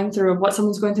is going through, what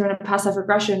someone's going through in a past life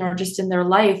regression or just in their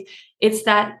life. It's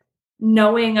that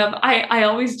knowing of, I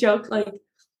always joke, like,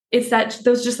 it's that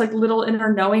those just like little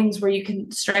inner knowings where you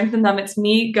can strengthen them. It's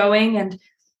me going and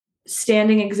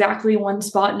standing exactly one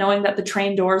spot, knowing that the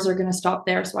train doors are going to stop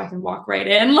there so I can walk right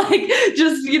in. Like,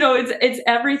 just, it's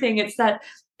everything. It's that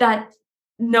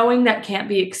knowing that can't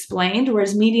be explained.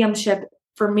 Whereas mediumship,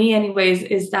 for me anyways,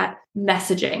 is that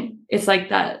messaging. It's like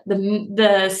that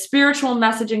the spiritual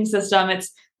messaging system.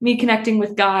 It's me connecting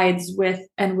with guides, with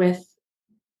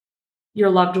your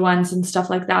loved ones and stuff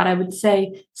like that. I would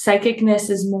say psychicness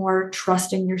is more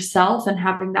trusting yourself and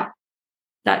having that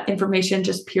information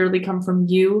just purely come from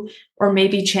you, or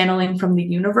maybe channeling from the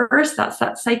universe. That's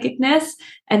that psychicness.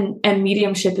 And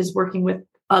mediumship is working with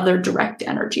other direct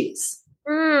energies.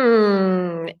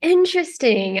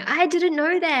 Interesting. I didn't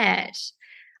know that.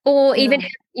 Or even,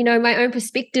 my own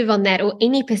perspective on that, or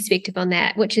any perspective on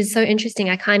that, which is so interesting.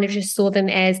 I kind of just saw them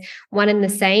as one and the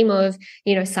same of,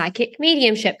 psychic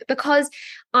mediumship, because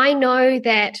I know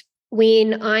that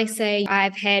when I say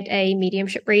I've had a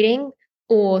mediumship reading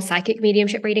or psychic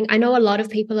mediumship reading, I know a lot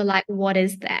of people are like, what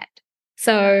is that?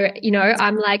 So,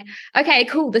 I'm like, okay,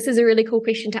 cool. This is a really cool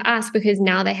question to ask, because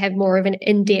now they have more of an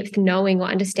in-depth knowing or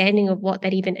understanding of what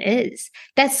that even is.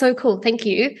 That's so cool. Thank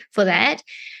you for that.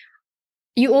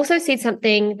 You also said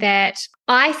something that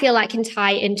I feel like can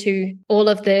tie into all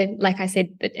of the, like I said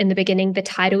in the beginning, the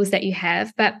titles that you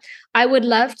have. But I would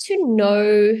love to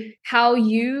know how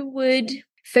you would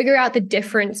figure out the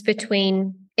difference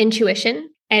between intuition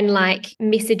and like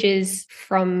messages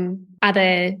from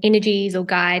other energies or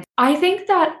guides. I think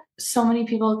that so many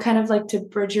people, kind of like to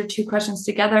bridge your two questions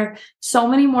together, so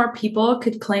many more people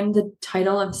could claim the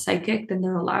title of psychic than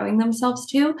they're allowing themselves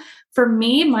to. For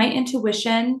me, my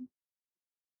intuition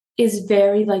is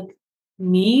very like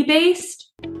me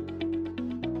based.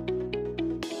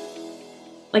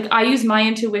 Like, I use my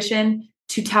intuition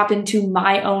to tap into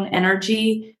my own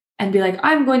energy and be like,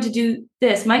 I'm going to do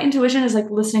this. My intuition is like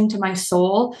listening to my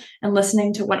soul and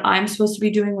listening to what I'm supposed to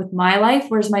be doing with my life.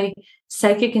 Whereas my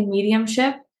psychic and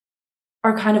mediumship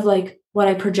are kind of like what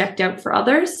I project out for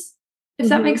others, if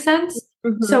that makes sense.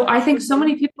 So I think so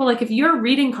many people, like, if you're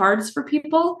reading cards for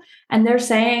people and they're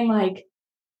saying like,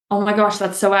 oh my gosh,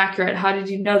 that's so accurate. How did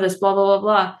you know this? Blah, blah, blah,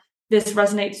 blah. This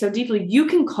resonates so deeply. You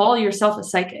can call yourself a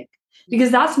psychic, because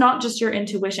that's not just your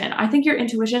intuition. I think your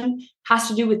intuition has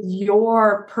to do with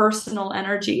your personal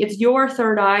energy. It's your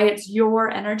third eye. It's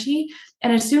your energy.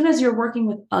 And as soon as you're working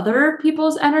with other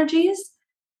people's energies,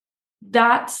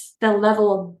 that's the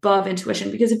level above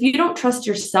intuition. Because if you don't trust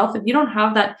yourself, if you don't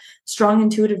have that strong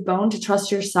intuitive bone to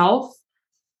trust yourself,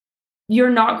 you're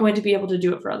not going to be able to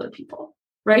do it for other people.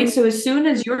 Right. So as soon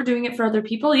as you're doing it for other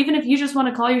people, even if you just want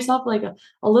to call yourself like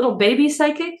a little baby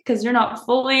psychic, because you're not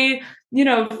fully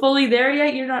there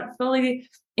yet, you're not fully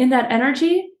in that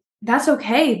energy, that's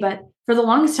okay. But for the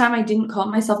longest time, I didn't call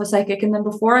myself a psychic. And then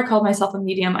before I called myself a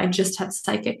medium, I just had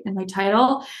psychic in my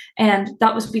title. And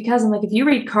that was because I'm like, if you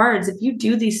read cards, if you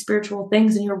do these spiritual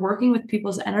things and you're working with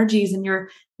people's energies and you're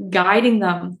guiding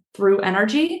them through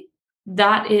energy,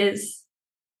 that is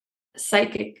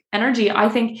psychic energy. I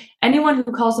think anyone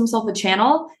who calls himself a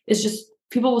channel is just,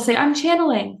 people will say, I'm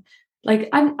channeling. Like,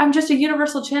 I'm just a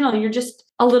universal channel.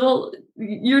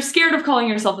 You're scared of calling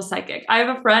yourself a psychic. I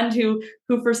have a friend who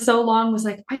for so long was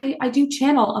like, I do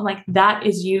channel. I'm like, that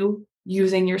is you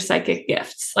using your psychic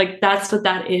gifts. Like, that's what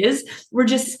that is. We're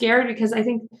just scared because I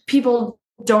think people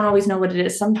don't always know what it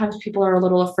is. Sometimes people are a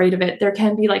little afraid of it. There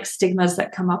can be like stigmas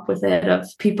that come up with it of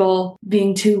people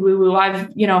being too woo-woo.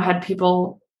 I've, had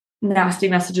people, nasty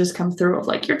messages come through of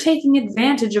like, you're taking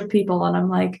advantage of people. And I'm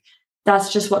like,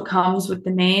 that's just what comes with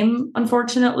the name,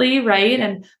 unfortunately. Right.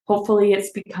 And hopefully it's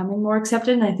becoming more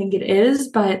accepted. And I think it is,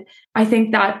 but I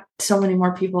think that so many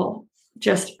more people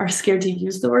just are scared to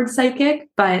use the word psychic,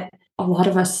 but a lot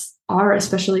of us are,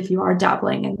 especially if you are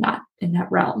dabbling in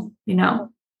that realm,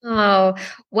 Oh,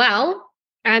 well,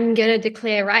 I'm going to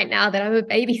declare right now that I'm a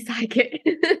baby psychic.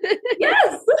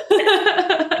 Yes.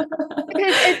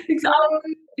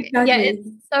 Exactly. Yeah, it's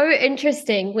so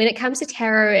interesting when it comes to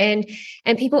tarot,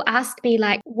 and people ask me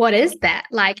like, what is that?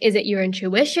 Like, is it your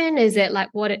intuition? Is it like,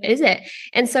 what is it?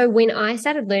 And so when I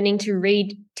started learning to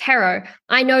read tarot,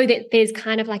 I know that there's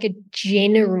kind of like a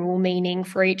general meaning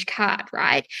for each card,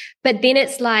 right? But then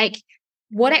it's like,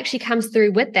 what actually comes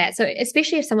through with that? So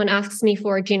especially if someone asks me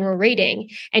for a general reading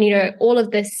and, all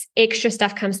of this extra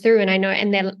stuff comes through, and I know,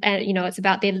 and then, it's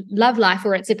about their love life,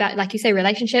 or it's about, like you say,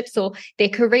 relationships, or their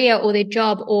career, or their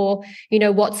job, or,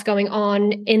 what's going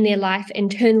on in their life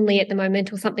internally at the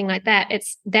moment, or something like that.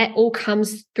 That all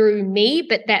comes through me,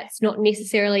 but that's not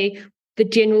necessarily the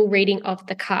general reading of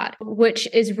the card, which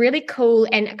is really cool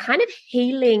and kind of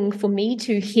healing for me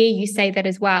to hear you say that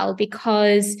as well,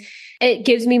 because it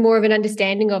gives me more of an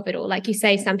understanding of it all. Like you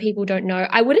say, some people don't know.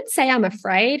 I wouldn't say I'm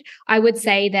afraid. I would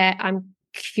say that I'm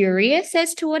curious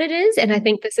as to what it is. And I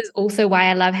think this is also why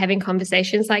I love having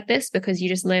conversations like this, because you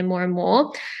just learn more and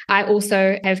more. I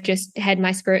also have just had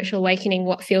my spiritual awakening,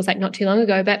 what feels like not too long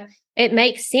ago, but it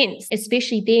makes sense,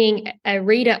 especially being a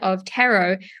reader of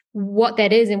tarot, what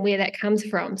that is and where that comes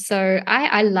from. So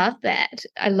I love that.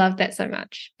 I love that so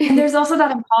much. And there's also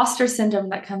that imposter syndrome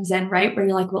that comes in, right? Where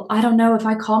you're like, well, I don't know if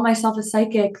I call myself a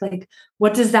psychic, like,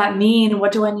 what does that mean?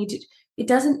 What do I need to do? It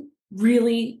doesn't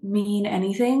really mean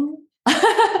anything.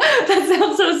 That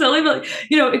sounds so silly, but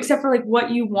except for like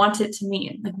what you want it to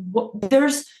mean. Like,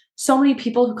 there's so many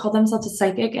people who call themselves a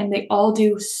psychic and they all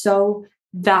do so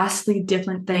vastly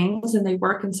different things and they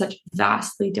work in such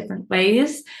vastly different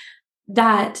ways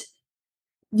that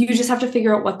you just have to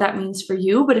figure out what that means for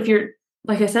you. But if you're,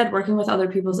 like I said, working with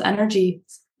other people's energy,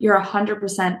 you're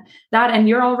 100% that, and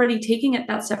you're already taking it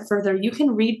that step further. You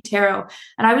can read tarot.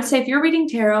 And I would say if you're reading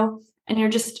tarot and you're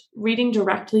just reading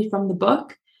directly from the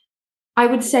book, I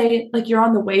would say like you're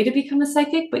on the way to become a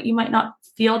psychic, but you might not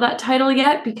feel that title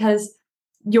yet because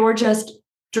you're just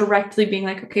directly being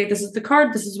like, okay, this is the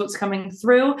card, this is what's coming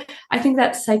through. I think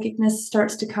that psychicness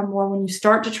starts to come more when you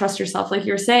start to trust yourself. Like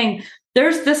you're saying,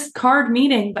 there's this card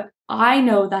meaning, but I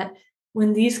know that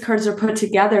when these cards are put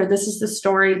together, this is the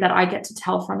story that I get to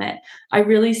tell from it. I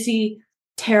really see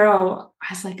tarot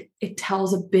as like, it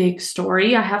tells a big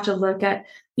story. I have to look at,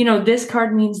 this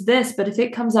card means this, but if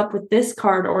it comes up with this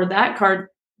card or that card,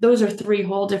 those are three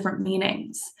whole different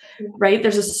meanings, right?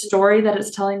 There's a story that it's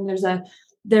telling.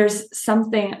 There's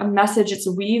something, a message it's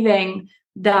weaving,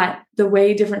 that the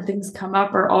way different things come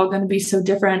up are all going to be so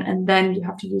different. And then you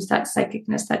have to use that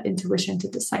psychicness, that intuition to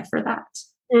decipher that.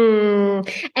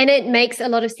 And it makes a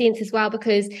lot of sense as well,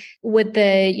 because with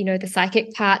the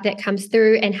psychic part that comes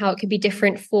through and how it could be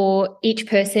different for each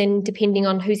person depending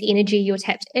on whose energy you're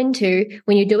tapped into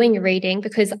when you're doing a reading,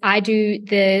 because I do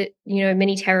the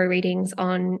mini tarot readings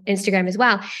on Instagram as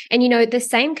well. And the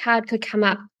same card could come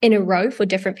up in a row for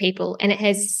different people and it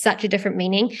has such a different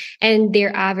meaning. And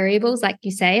there are variables, like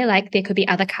you say, like there could be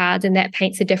other cards and that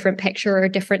paints a different picture or a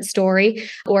different story.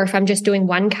 Or if I'm just doing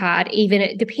one card, even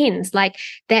it depends, like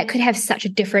that could have such a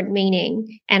different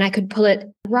meaning. And I could pull it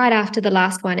right after the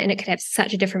last one and it could have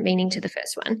such a different meaning to the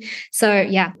first one. So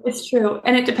yeah. It's true.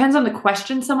 And it depends on the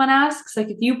question someone asks. Like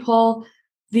if you pull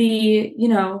the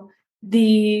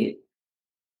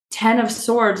 10 of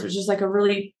Swords, which is like a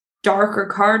really darker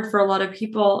card for a lot of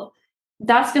people,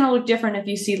 that's going to look different if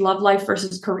you see love life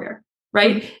versus career,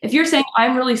 right? Mm-hmm. If you're saying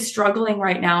I'm really struggling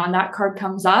right now and that card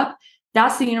comes up,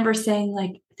 that's the universe saying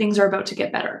like things are about to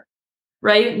get better,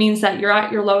 right? It means that you're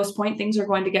at your lowest point, things are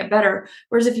going to get better.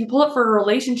 Whereas if you pull it for a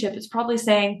relationship, it's probably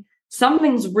saying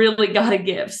something's really got to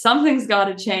give, something's got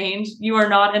to change. You are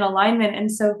not in alignment.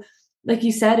 And so, like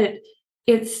you said,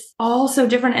 it's all so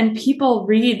different and people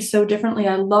read so differently.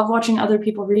 I love watching other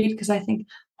people read because I think,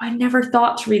 I never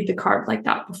thought to read the card like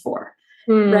that before.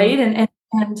 Right. And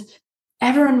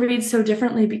everyone reads so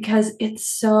differently because it's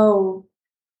so,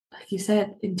 like you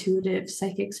said, intuitive,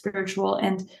 psychic, spiritual.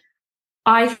 And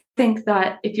I think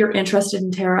that if you're interested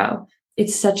in tarot,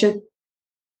 it's such a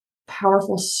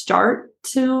powerful start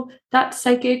to that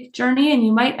psychic journey. And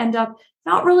you might end up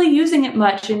not really using it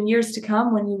much in years to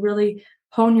come when you really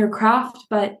hone your craft,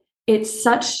 but it's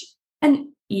such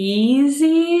an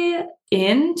easy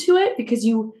into it because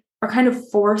you are kind of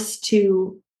forced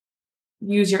to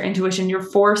use your intuition. You're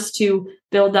forced to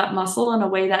build that muscle in a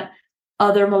way that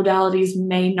other modalities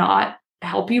may not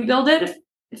help you build it,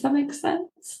 if that makes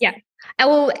sense. Yeah.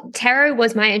 Well, tarot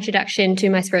was my introduction to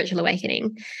my spiritual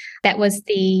awakening. That was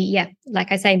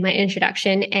like I say, my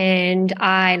introduction, and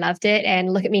I loved it.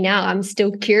 And look at me now. I'm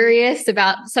still curious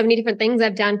about so many different things.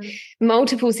 I've done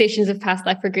multiple sessions of past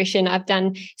life regression. I've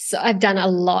done a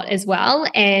lot as well.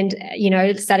 And,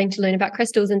 starting to learn about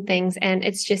crystals and things. And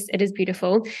it is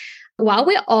beautiful. While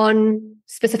we're on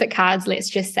specific cards, let's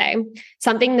just say,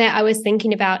 something that I was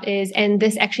thinking about is, and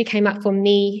this actually came up for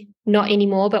me, not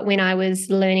anymore, but when I was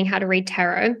learning how to read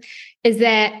tarot, is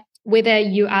that whether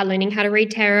you are learning how to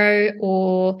read tarot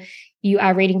or you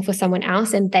are reading for someone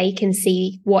else and they can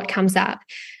see what comes up.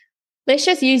 Let's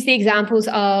just use the examples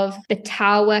of the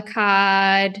Tower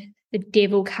card, the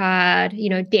Devil card,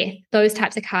 death, those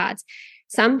types of cards.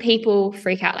 Some people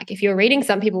freak out. Like if you're reading,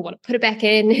 some people want to put it back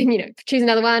in and, choose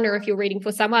another one. Or if you're reading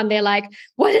for someone, they're like,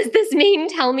 what does this mean?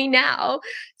 Tell me now.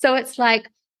 So it's like,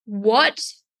 what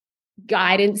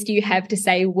guidance do you have to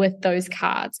say with those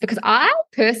cards? Because I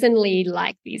personally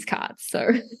like these cards. So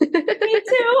Me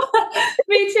too.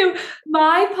 Me too.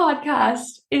 My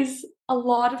podcast is a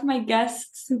lot of my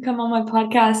guests who come on my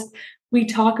podcast. We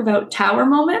talk about tower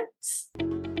moments.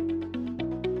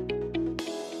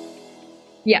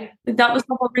 Yeah. That was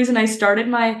the whole reason I started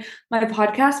my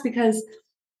podcast, because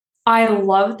I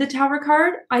love the tower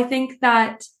card. I think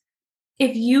that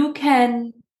if you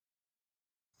can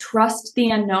trust the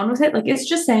unknown with it, like it's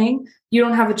just saying you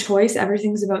don't have a choice,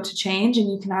 everything's about to change,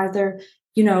 and you can either,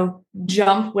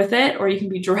 jump with it, or you can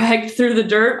be dragged through the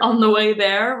dirt on the way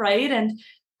there, right? And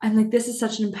I'm like, this is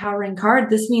such an empowering card.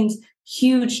 This means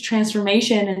huge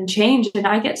transformation and change, and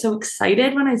I get so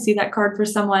excited when I see that card for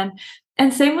someone.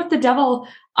 And same with the devil.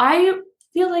 I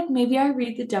feel like maybe I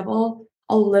read the devil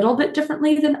a little bit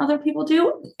differently than other people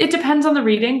do. It depends on the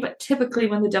reading, but typically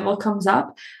when the devil comes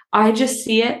up, I just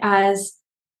see it as,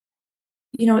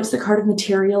 it's the card of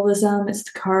materialism. It's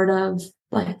the card of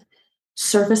like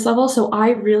surface level. So I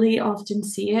really often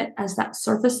see it as that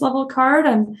surface level card.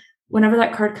 And whenever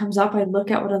that card comes up, I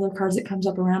look at what other cards it comes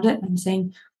up around it. And I'm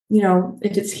saying,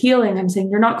 if it's healing, I'm saying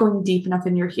you're not going deep enough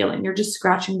in your healing. You're just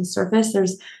scratching the surface.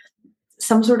 There's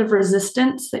some sort of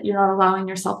resistance that you're not allowing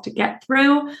yourself to get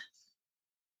through.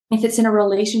 If it's in a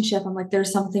relationship, I'm like,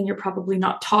 there's something you're probably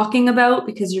not talking about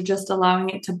because you're just allowing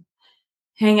it to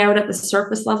hang out at the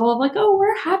surface level of like, oh,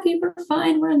 we're happy, we're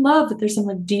fine, we're in love. But there's some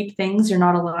like deep things you're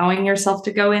not allowing yourself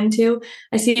to go into.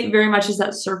 I see it very much as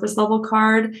that surface level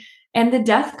card. And the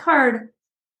death card,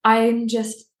 I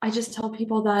just tell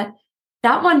people that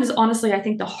one is honestly, I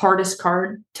think, the hardest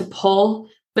card to pull,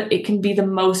 but it can be the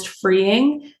most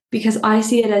freeing, because I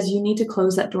see it as you need to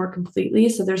close that door completely.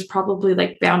 So there's probably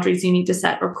like boundaries you need to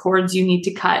set, or cords you need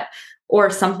to cut, or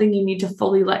something you need to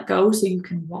fully let go so you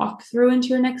can walk through into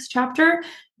your next chapter.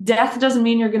 Death doesn't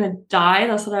mean you're going to die.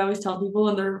 That's what I always tell people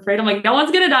when they're afraid. I'm like, no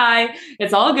one's going to die.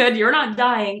 It's all good. You're not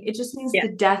dying. It just means the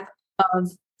death of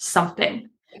something.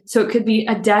 So it could be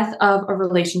a death of a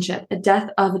relationship, a death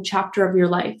of a chapter of your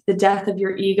life, the death of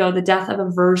your ego, the death of a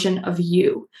version of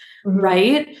you,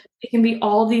 right? It can be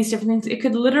all these different things. It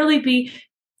could literally be,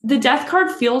 the death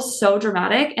card feels so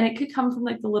dramatic, and it could come from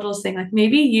like the littlest thing. Like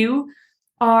maybe you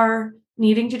are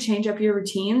needing to change up your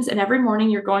routines, and every morning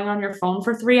you're going on your phone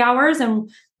for 3 hours, and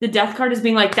the death card is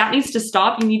being like, that needs to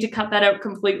stop. You need to cut that out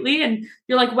completely. And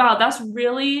you're like, wow, that's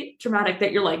really dramatic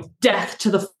that you're like, death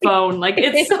to the phone. Like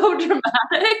it's so dramatic,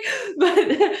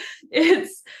 but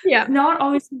it's not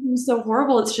always so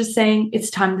horrible. It's just saying it's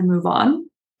time to move on.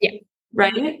 Yeah.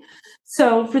 Right.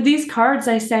 So for these cards,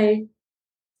 I say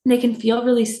they can feel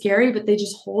really scary, but they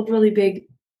just hold really big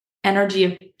energy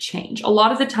of change. A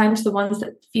lot of the times, the ones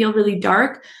that feel really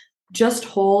dark just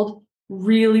hold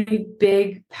really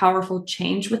big, powerful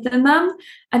change within them.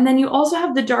 And then you also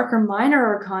have the darker minor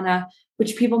arcana,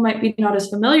 which people might be not as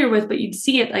familiar with, but you'd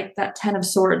see it like that 10 of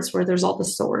swords where there's all the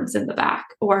swords in the back,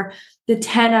 or the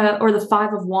 10 or the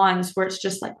 5 of wands where it's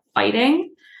just like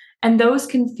fighting. And those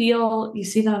can feel, you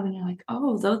see them and you're like,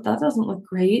 oh, that doesn't look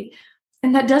great.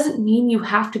 And that doesn't mean you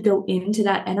have to go into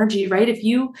that energy, right? If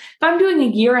I'm doing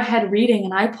a year ahead reading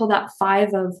and I pull that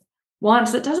 5 of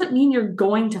wands, that doesn't mean you're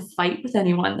going to fight with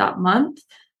anyone that month,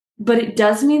 but it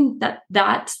does mean that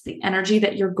that's the energy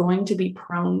that you're going to be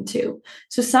prone to.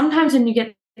 So sometimes when you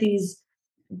get these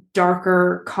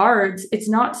darker cards, it's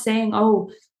not saying, oh,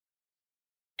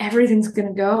 everything's going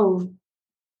to go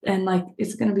and like,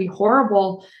 it's going to be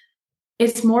horrible.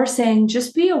 It's more saying,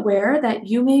 just be aware that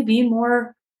you may be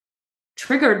more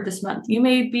triggered this month. You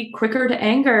may be quicker to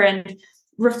anger, and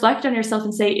reflect on yourself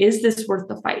and say, is this worth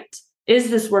the fight? Is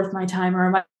this worth my time? Or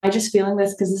am I just feeling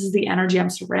this because this is the energy I'm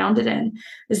surrounded in?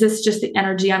 Is this just the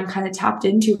energy I'm kind of tapped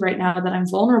into right now that I'm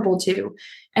vulnerable to?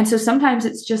 And so sometimes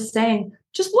it's just saying,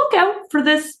 just look out for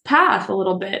this path a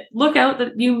little bit. Look out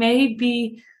that you may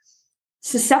be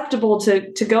susceptible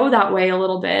to go that way a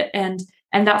little bit. And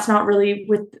that's not really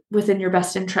within your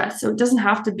best interest. So it doesn't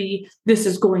have to be, this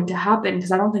is going to happen,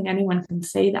 because I don't think anyone can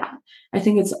say that. I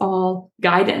think it's all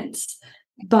guidance,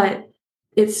 but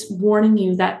it's warning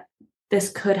you that this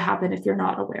could happen if you're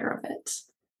not aware of it.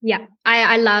 Yeah,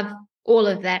 I love all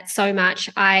of that so much.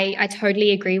 I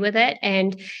totally agree with it.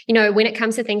 And, when it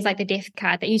comes to things like the death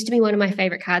card, that used to be one of my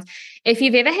favorite cards. If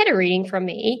you've ever had a reading from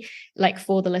me, like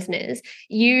for the listeners,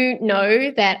 you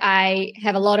know that I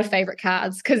have a lot of favorite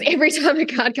cards, because every time a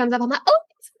card comes up, I'm like, oh,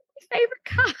 it's one of my favorite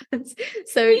cards.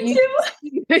 So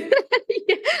yeah,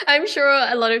 I'm sure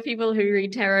a lot of people who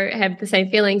read tarot have the same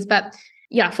feelings, but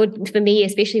yeah, for me,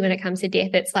 especially when it comes to death,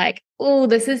 it's like, oh,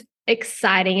 this is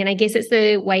exciting. And I guess it's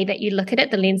the way that you look at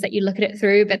it, the lens that you look at it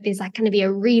through, but there's like going to be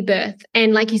a rebirth.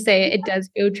 And like you say, it does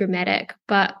feel dramatic.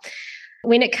 But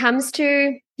when it comes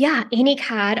to, any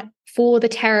card for the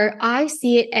tarot, I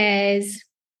see it as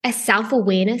a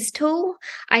self-awareness tool.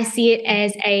 I see it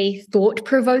as a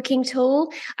thought-provoking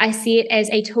tool. I see it as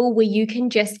a tool where you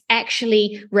can just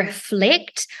actually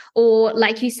reflect, or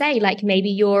like you say, like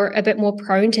maybe you're a bit more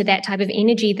prone to that type of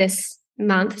energy this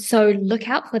month. So look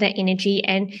out for that energy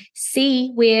and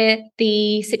see where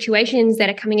the situations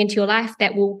that are coming into your life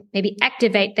that will maybe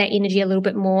activate that energy a little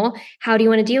bit more. How do you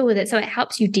want to deal with it? So it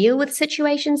helps you deal with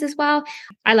situations as well.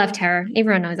 I love tarot.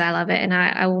 Everyone knows I love it, and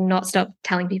I will not stop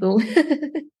telling people.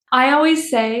 I always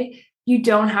say you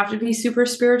don't have to be super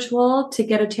spiritual to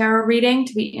get a tarot reading,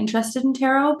 to be interested in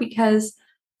tarot, because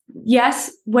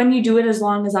yes, when you do it, as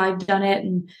long as I've done it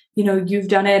and, you've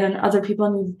done it and other people,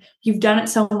 and you've done it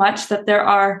so much that there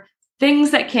are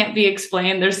things that can't be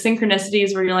explained. There's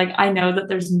synchronicities where you're like, I know that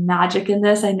there's magic in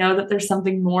this. I know that there's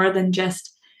something more than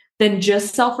just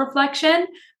self-reflection,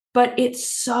 but it's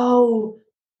so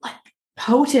like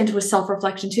potent with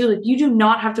self-reflection too. Like you do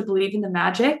not have to believe in the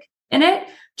magic in it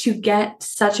to get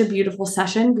such a beautiful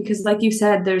session, because like you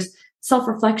said, there's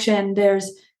self-reflection,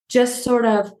 there's just sort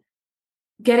of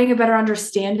getting a better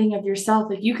understanding of yourself.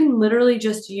 Like you can literally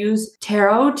just use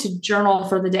tarot to journal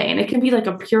for the day, and it can be like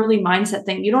a purely mindset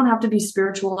thing. You don't have to be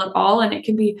spiritual at all, and it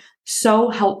can be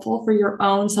so helpful for your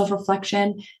own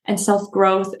self-reflection and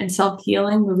self-growth and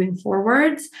self-healing moving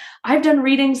forwards. I've done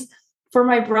readings for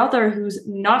my brother who's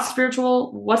not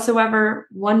spiritual whatsoever,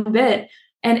 one bit,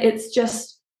 and it's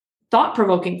just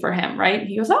thought-provoking for him, right?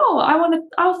 He goes,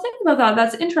 I'll think about that.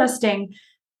 That's interesting.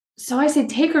 So I say,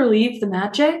 take or leave the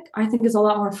magic. I think is a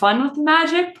lot more fun with the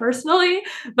magic personally,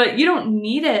 but you don't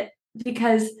need it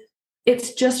because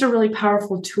it's just a really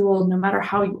powerful tool no matter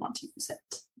how you want to use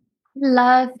it.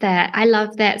 Love that. I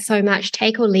love that so much.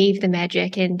 Take or leave the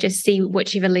magic and just see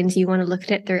whichever lens you want to look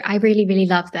at it through. I really, really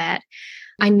love that.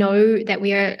 I know that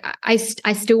I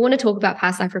still want to talk about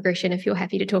past life regression if you're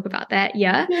happy to talk about that.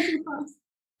 Yeah.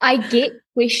 I get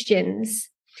questions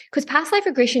because past life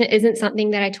regression isn't something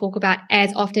that I talk about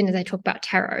as often as I talk about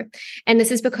tarot. And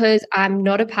this is because I'm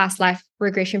not a past life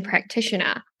regression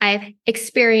practitioner. I've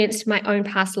experienced my own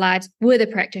past lives with a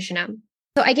practitioner.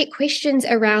 So I get questions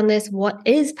around this. What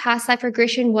is past life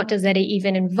regression? What does that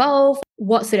even involve?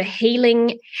 What sort of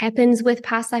healing happens with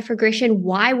past life regression?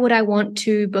 Why would I want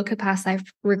to book a past life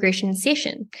regression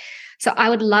session? So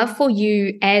I would love for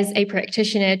you as a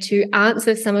practitioner to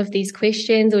answer some of these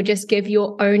questions or just give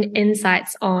your own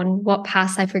insights on what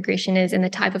past life regression is and the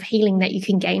type of healing that you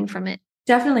can gain from it.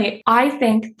 Definitely. I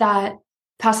think that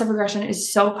past life regression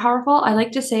is so powerful. I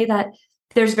like to say that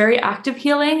there's very active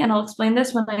healing, and I'll explain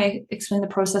this when I explain the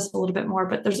process a little bit more,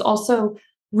 but there's also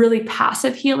really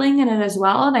passive healing in it as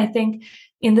well. And I think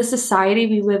in the society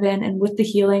we live in and with the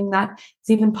healing that is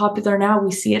even popular now,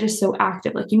 we see it as so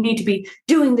active. Like you need to be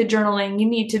doing the journaling, you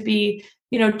need to be,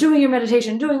 doing your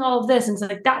meditation, doing all of this. And it's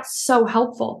like, that's so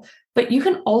helpful. But you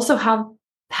can also have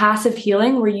passive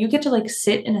healing where you get to like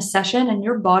sit in a session and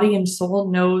your body and soul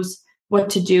knows what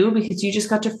to do because you just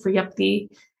got to free up the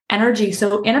energy.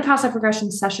 So in a past life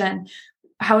regression session,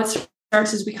 how it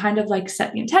starts is we kind of like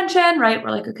set the intention, right?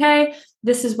 We're like, okay,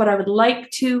 this is what I would like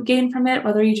to gain from it,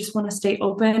 whether you just want to stay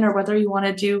open or whether you want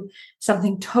to do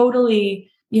something totally,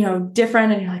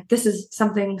 different. And you're like, this is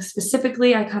something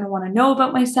specifically I kind of want to know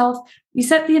about myself. You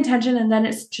set the intention, and then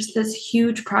it's just this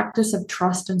huge practice of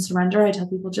trust and surrender. I tell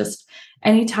people just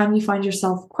anytime you find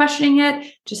yourself questioning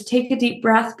it, just take a deep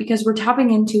breath because we're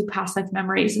tapping into past life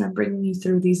memories and I'm bringing you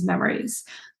through these memories.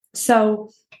 So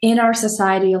in our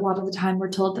society, a lot of the time we're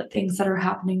told that things that are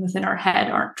happening within our head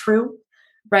aren't true,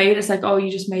 right? It's like, oh, you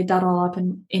just made that all up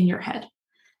in your head.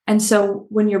 And so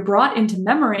when you're brought into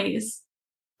memories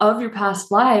of your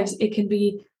past lives, it can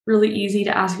be really easy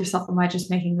to ask yourself, am I just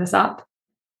making this up?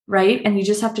 Right? And you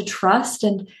just have to trust.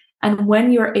 And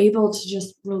when you're able to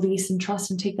just release and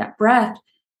trust and take that breath,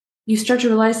 you start to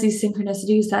realize these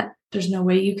synchronicities that there's no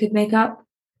way you could make up,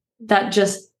 that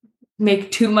just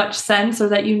make too much sense or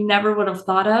that you never would have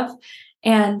thought of.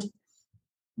 And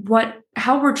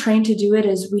how we're trained to do it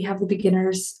is we have the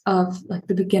beginners of like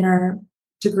the beginner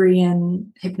degree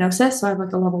in hypnosis. So I have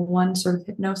like a level 1 sort of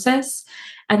hypnosis.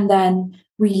 And then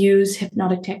we use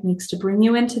hypnotic techniques to bring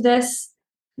you into this,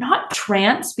 not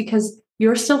trance because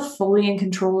you're still fully in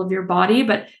control of your body,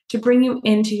 but to bring you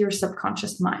into your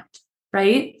subconscious mind,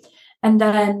 right? And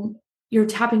then you're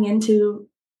tapping into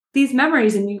these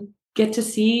memories and you get to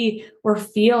see or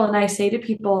feel. And I say to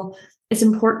people, it's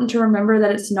important to remember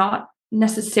that it's not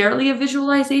necessarily a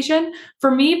visualization. For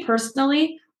me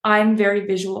personally, I'm very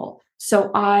visual.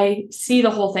 So I see the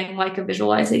whole thing like a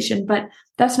visualization, but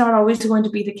that's not always going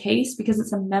to be the case because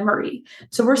it's a memory.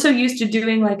 So we're so used to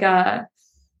doing like a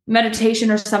meditation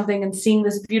or something and seeing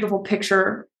this beautiful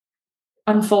picture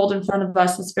unfold in front of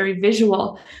us. It's very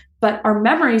visual, but our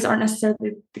memories aren't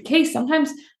necessarily the case.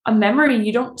 Sometimes a memory,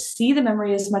 you don't see the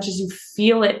memory as much as you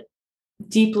feel it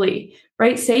deeply,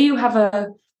 right? Say you have a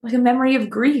memory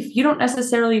of grief. You don't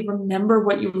necessarily remember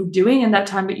what you were doing in that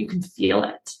time, but you can feel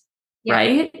it,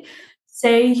 right?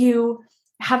 Say you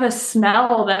have a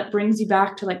smell that brings you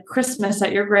back to like Christmas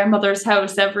at your grandmother's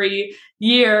house every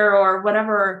year or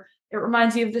whatever. It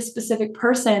reminds you of this specific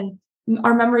person.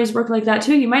 Our memories work like that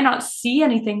too. You might not see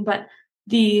anything, but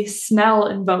the smell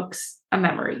invokes a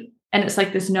memory. And it's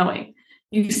like this knowing.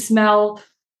 You smell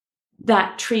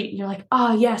that treat and you're like,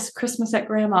 oh yes, Christmas at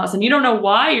grandma's. And you don't know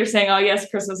why you're saying, oh yes,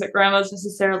 Christmas at grandma's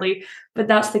necessarily, but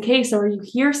that's the case. Or you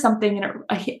hear something in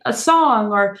a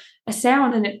song or a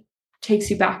sound and it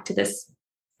takes you back to this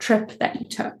trip that you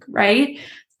took, right?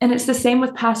 And it's the same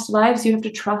with past lives. You have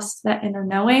to trust that inner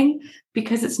knowing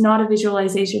because it's not a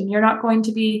visualization. You're not going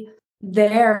to be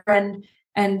there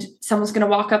and someone's going to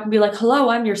walk up and be like, hello,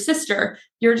 I'm your sister.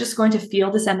 You're just going to feel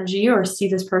this energy or see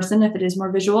this person if it is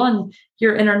more visual. And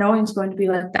your inner knowing is going to be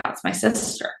like, that's my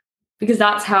sister, because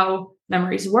that's how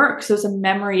memories work. So it's a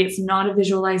memory. It's not a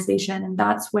visualization. And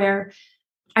that's where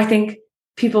I think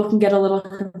people can get a little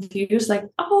confused. Like,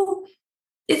 oh,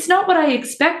 it's not what I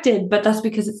expected, but that's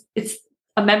because it's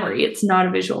a memory. It's not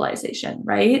a visualization,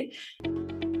 right?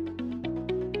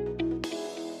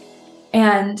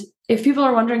 And if people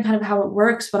are wondering kind of how it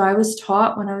works, what I was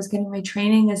taught when I was getting my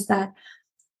training is that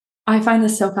I find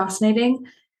this so fascinating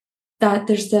that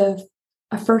there's a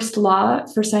first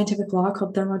scientific law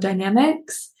called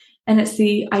thermodynamics. And it's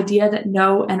the idea that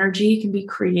no energy can be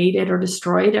created or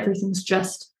destroyed. Everything's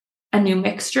just a new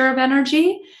mixture of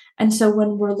energy. And so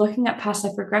when we're looking at past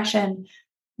life regression,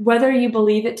 whether you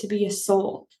believe it to be a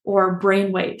soul or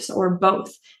brain waves or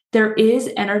both, there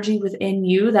is energy within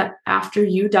you that after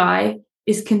you die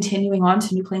is continuing on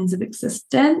to new planes of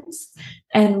existence.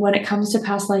 And when it comes to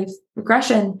past life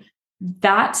regression,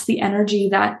 that's the energy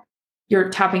that you're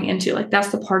tapping into. Like that's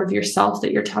the part of yourself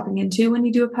that you're tapping into when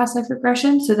you do a past life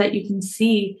regression, so that you can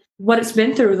see what it's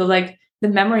been through, the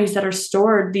memories that are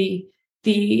stored,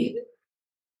 the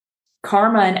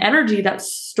karma and energy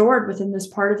that's stored within this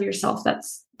part of yourself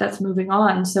that's moving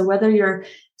on. So whether you're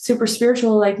super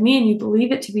spiritual like me and you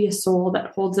believe it to be a soul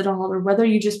that holds it all, or whether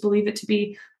you just believe it to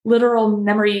be literal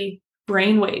memory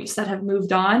brainwaves that have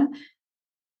moved on,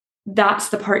 that's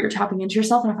the part you're tapping into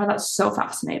yourself. And I find that so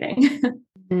fascinating.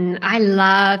 I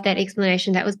love that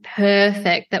explanation. That was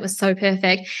perfect. That was so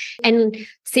perfect. And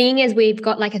seeing as we've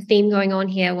got like a theme going on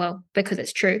here, well, because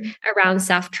it's true, around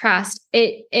self-trust,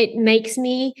 it makes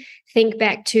me think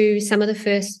back to some of the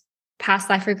first past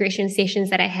life regression sessions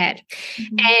that I had.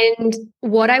 Mm-hmm. And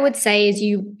what I would say is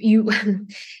you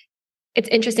it's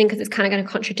interesting because it's kind of going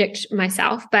to contradict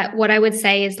myself, but what I would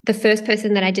say is the first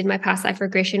person that I did my past life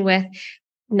regression with,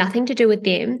 nothing to do with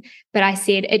them, but I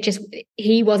said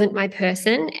he wasn't my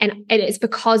person. And it's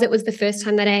because it was the first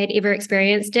time that I had ever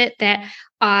experienced it that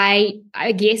I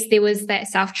guess there was that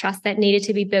self-trust that needed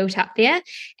to be built up there.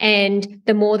 And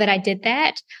the more that I did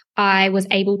that, I was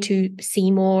able to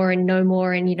see more and know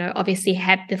more and, obviously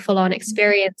have the full-on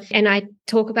experience. And I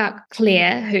talk about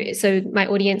Claire, so my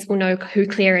audience will know who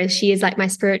Claire is. She is like my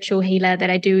spiritual healer that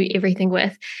I do everything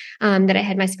with, that I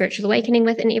had my spiritual awakening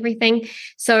with and everything.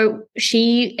 So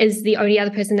she is the only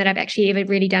other person that I've actually ever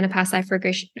really done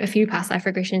a few past life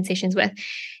regression sessions with.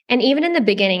 And even in the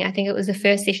beginning, I think it was the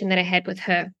first session that I had with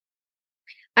her,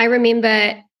 I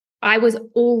remember I was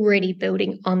already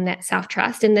building on that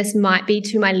self-trust, and this might be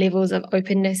to my levels of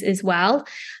openness as well,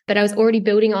 but I was already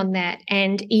building on that.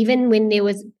 And even when there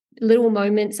was little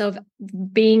moments of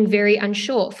being very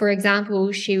unsure, for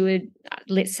example, she would,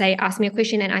 let's say, ask me a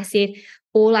question and I said,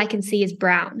 all I can see is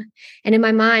brown. And in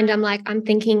my mind, I'm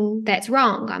thinking that's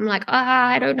wrong. I'm like,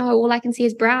 I don't know. All I can see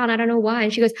is brown. I don't know why.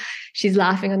 And she's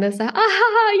laughing on this, like,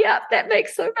 yeah, that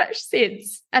makes so much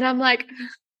sense. And I'm like,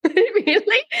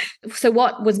 really? So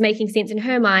what was making sense in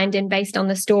her mind, and based on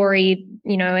the story,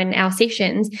 in our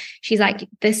sessions, she's like,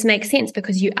 this makes sense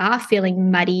because you are feeling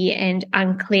muddy and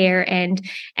unclear and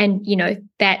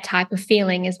that type of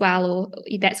feeling as well, or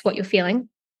that's what you're feeling.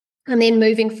 And then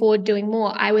moving forward, doing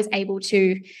more, I was able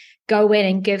to go in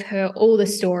and give her all the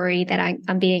story that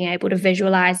I'm being able to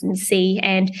visualize and see.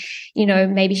 And,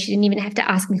 maybe she didn't even have to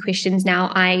ask me questions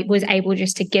now. I was able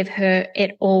just to give her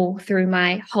it all through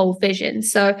my whole vision.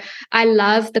 So I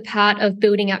love the part of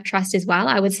building up trust as well.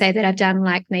 I would say that I've done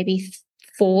like maybe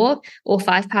 4 or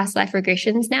 5 past life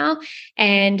regressions now,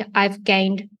 and I've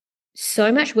gained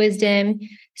so much wisdom,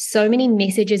 so many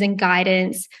messages and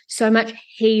guidance, so much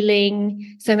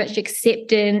healing, so much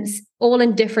acceptance, all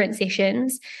in different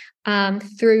sessions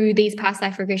through these past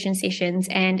life regression sessions.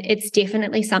 And it's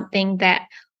definitely something that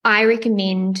I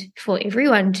recommend for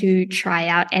everyone to try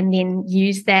out, and then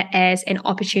use that as an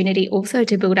opportunity also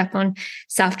to build up on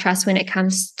self-trust when it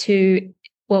comes to,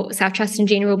 well, self-trust in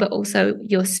general, but also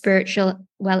your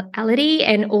spirituality.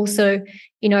 And also,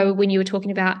 you know, when you were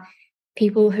talking about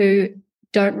people who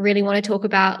don't really want to talk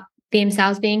about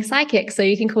themselves being psychic, so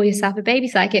you can call yourself a baby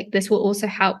psychic. This will also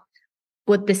help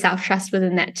with the self-trust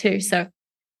within that too. So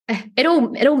it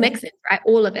all mixes, right?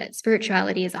 All of it,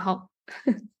 spirituality as a whole.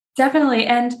 Definitely.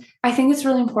 And I think it's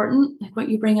really important, like what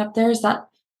you bring up there, is that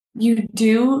you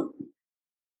do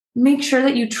make sure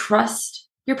that you trust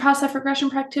your past life regression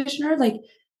practitioner. Like,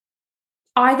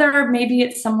 either maybe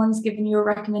it's someone's given you a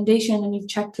recommendation and you've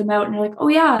checked them out and you're like, oh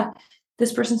yeah,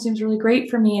 this person seems really great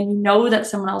for me, and you know that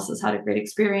someone else has had a great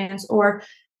experience, or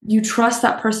you trust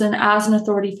that person as an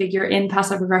authority figure in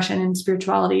past life regression and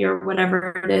spirituality or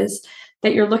whatever it is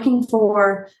that you're looking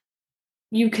for.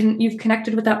 You've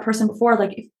connected with that person before.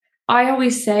 Like, I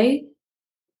always say,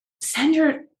 send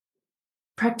your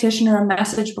practitioner a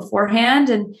message beforehand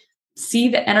and see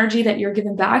the energy that you're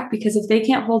giving back, because if they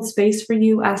can't hold space for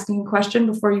you asking a question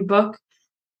before you book,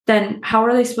 then how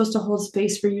are they supposed to hold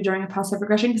space for you during a past life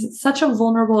regression? Because it's such a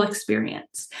vulnerable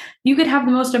experience. You could have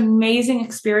the most amazing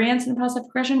experience in a past life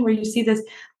regression where you see this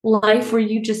life where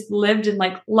you just lived in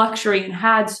like luxury and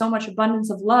had so much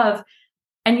abundance of love,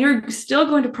 and you're still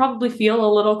going to probably feel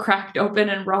a little cracked open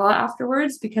and raw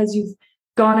afterwards because you've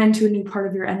gone into a new part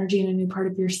of your energy and a new part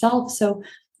of yourself. So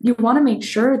you want to make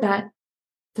sure that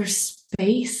there's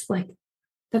space, like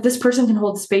that this person can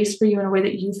hold space for you in a way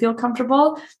that you feel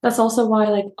comfortable. That's also why,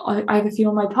 like, I have a few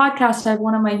on my podcast. I have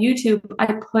one on my YouTube. I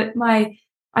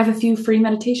have a few free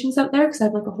meditations out there because I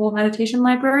have like a whole meditation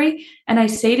library. And I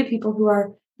say to people who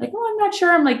are like, oh, I'm not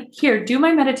sure. I'm like, here, do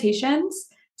my meditations.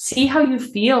 See how you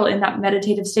feel in that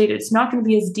meditative state. It's not going to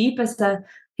be as deep as the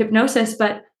hypnosis,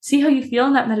 but see how you feel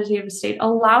in that meditative state.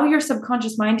 Allow your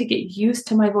subconscious mind to get used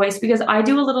to my voice, because I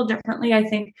do a little differently, I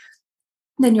think,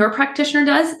 than your practitioner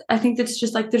does. I think that's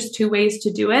just like, there's two ways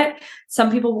to do it.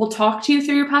 Some people will talk to you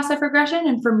through your past life regression.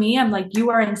 And for me, I'm like, you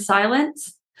are in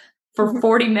silence for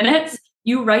 40 minutes.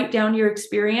 You write down your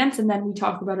experience and then we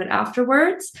talk about it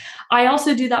afterwards. I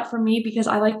also do that for me because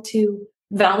I like to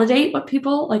validate what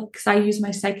people like, because I use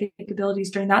my psychic abilities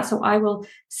during that. So I will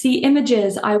see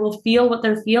images, I will feel what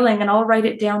they're feeling, and I'll write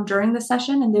it down during the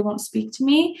session and they won't speak to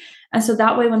me. And so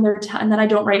that way when they're, and then I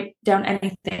don't write down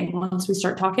anything once we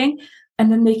start talking.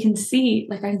 And then they can see,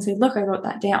 like, I can say, look, I wrote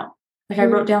that down. Like, I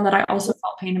wrote down that I also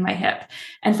felt pain in my hip.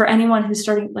 And for anyone who's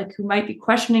starting, like, who might be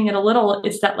questioning it a little,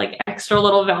 it's that like extra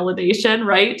little validation,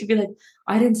 right? To be like,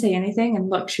 I didn't say anything. And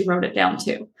look, she wrote it down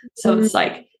too. So it's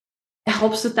like, it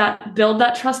helps with that, build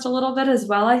that trust a little bit as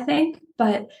well, I think.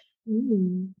 But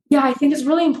yeah, I think it's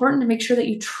really important to make sure that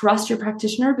you trust your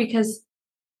practitioner, because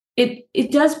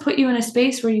it does put you in a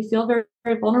space where you feel very,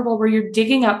 very vulnerable, where you're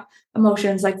digging up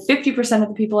emotions. Like 50% of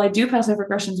the people I do past life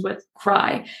regressions with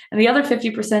cry. And the other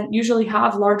 50% usually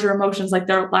have larger emotions, like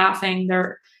they're laughing,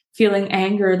 they're feeling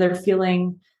anger, they're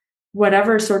feeling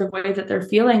whatever sort of way that they're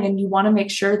feeling. And you want to make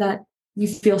sure that you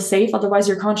feel safe. Otherwise,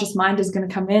 your conscious mind is going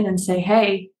to come in and say,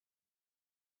 hey,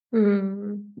 what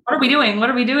are we doing?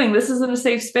 What are we doing? This isn't a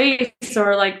safe space.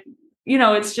 Or like, you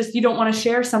know, it's just, you don't want to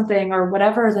share something or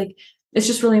whatever. Like, it's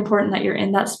just really important that you're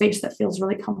in that space that feels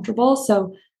really comfortable.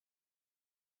 So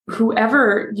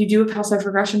whoever you do a past life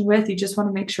regression with, you just want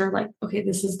to make sure, like, okay,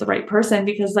 this is the right person.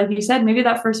 Because like you said, maybe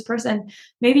that first person,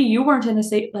 maybe you weren't in a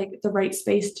state, like the right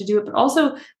space to do it, but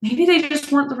also maybe they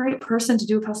just weren't the right person to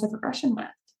do a past life regression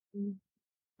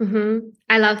with.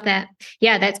 I love that.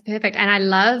 Yeah, that's perfect. And I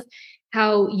love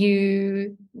how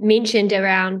you mentioned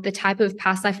around the type of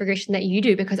past life regression that you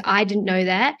do, because I didn't know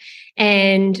that.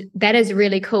 And that is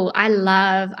really cool.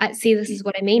 I see, this is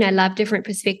what I mean. I love different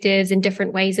perspectives and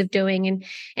different ways of doing.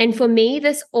 And for me,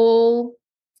 this all,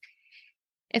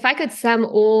 if I could sum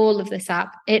all of this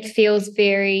up, it feels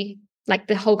very, like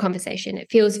the whole conversation, it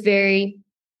feels very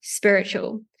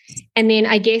spiritual. And then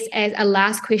I guess as a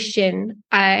last question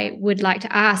I would like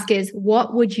to ask is,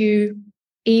 what would you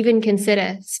even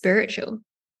consider spiritual?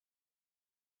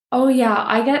 Oh yeah,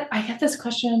 I get this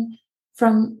question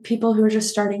from people who are just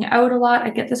starting out a lot.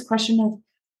 I get this question of,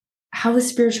 how is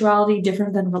spirituality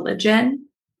different than religion?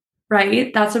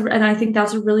 Right? And I think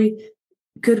that's a really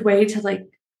good way to like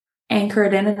anchor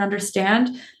it in and understand,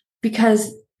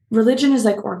 because religion is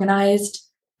like organized,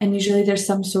 and usually there's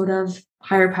some sort of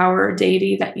higher power or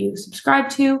deity that you subscribe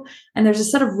to, and there's a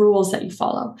set of rules that you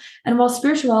follow. And while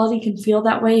spirituality can feel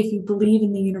that way, if you believe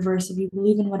in the universe, if you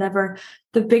believe in whatever,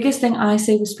 the biggest thing I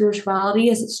say with spirituality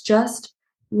is it's just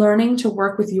learning to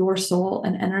work with your soul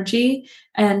and energy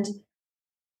and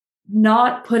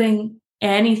not putting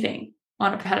anything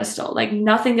on a pedestal. Like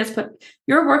nothing gets put,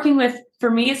 you're working with, for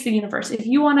me, it's the universe. If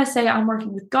you want to say, I'm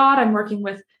working with God, I'm working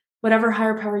with whatever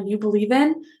higher power you believe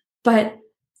in, but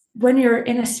when you're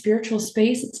in a spiritual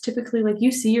space, it's typically like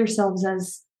you see yourselves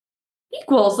as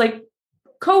equals, like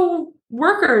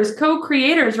co-workers,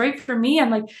 co-creators, right? For me, I'm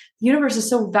like, the universe is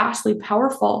so vastly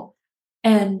powerful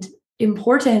and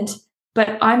important,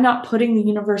 but I'm not putting the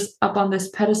universe up on this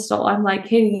pedestal. I'm like,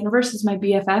 hey, the universe is my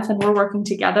BFF and we're working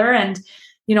together. And,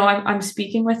 I'm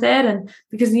speaking with it. And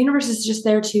because the universe is just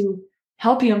there to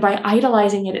help you. And by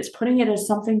idolizing it, it's putting it as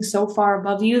something so far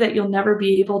above you that you'll never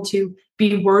be able to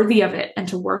be worthy of it and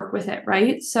to work with it,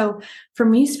 right? So for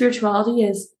me, spirituality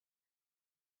is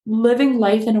living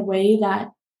life in a way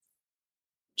that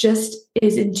just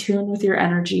is in tune with your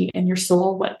energy and your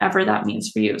soul, whatever that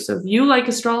means for you. So if you like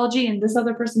astrology and this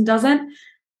other person doesn't,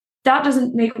 that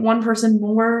doesn't make one person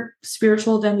more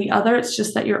spiritual than the other. It's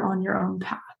just that you're on your own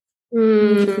path.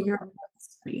 You need to figure out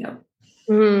what's for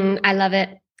you. I love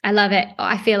it. I love it.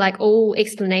 I feel like all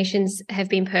explanations have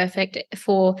been perfect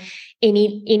for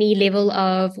any level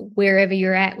of wherever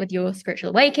you're at with your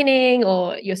spiritual awakening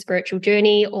or your spiritual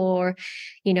journey, or,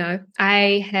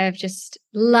 I have just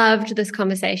loved this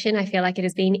conversation. I feel like it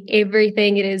has been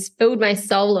everything. It has filled my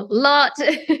soul a lot.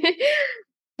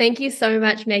 Thank you so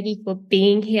much, Maggie, for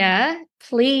being here.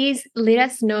 Please let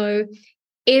us know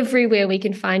everywhere we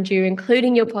can find you,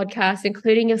 including your podcast,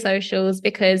 including your socials,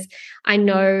 because I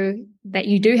know that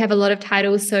you do have a lot of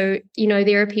titles. So,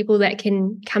 there are people that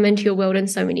can come into your world in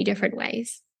so many different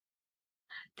ways.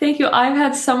 Thank you. I've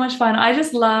had so much fun. I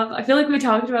feel like we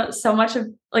talked about so much of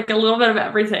like a little bit of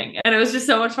everything, and it was just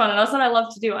so much fun. And that's what I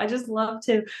love to do. I just love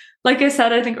to, like I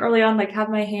said, I think early on, like have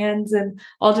my hands in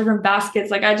all different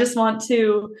baskets. Like I just want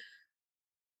to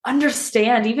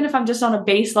understand, even if I'm just on a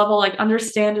base level, like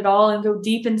understand it all and go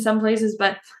deep in some places,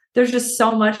 but there's just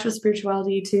so much with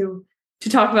spirituality to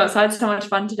talk about. So I had so much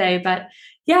fun today. But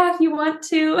yeah, if you want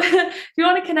to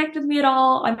connect with me at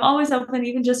all, I'm always open,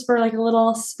 even just for like a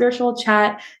little spiritual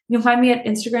chat. You can find me at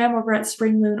Instagram over at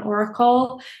Spring Moon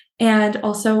Oracle, and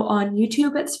also on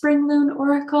YouTube at Spring Moon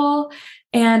Oracle.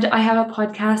 And I have a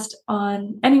podcast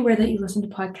on anywhere that you listen to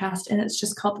podcasts, and it's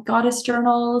just called The Goddess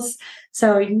Journals.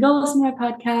 So you can go listen to my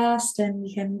podcast and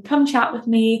you can come chat with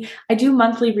me. I do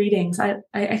monthly readings. I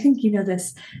think you know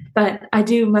this, but I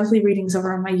do monthly readings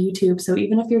over on my YouTube. So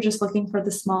even if you're just looking for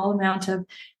the small amount of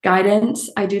guidance,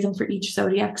 I do them for each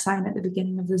zodiac sign at the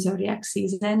beginning of the zodiac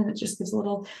season. And it just gives a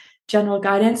little general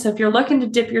guidance. So if you're looking to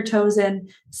dip your toes in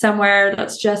somewhere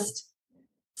that's just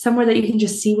somewhere that you can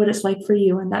just see what it's like for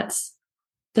you, and that's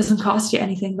doesn't cost you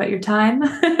anything but your time,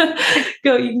 you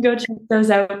can go check those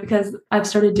out, because I've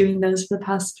started doing those for the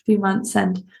past few months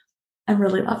and I'm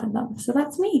really loving them. So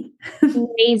that's me.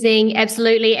 Amazing.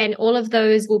 Absolutely. And all of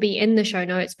those will be in the show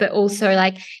notes, but also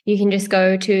like you can just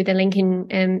go to the link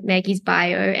in Maggie's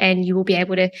bio and you will be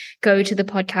able to go to the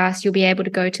podcast. You'll be able to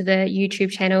go to the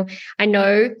YouTube channel. I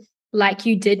know, like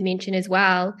you did mention as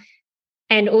well,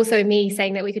 and also me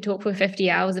saying that we could talk for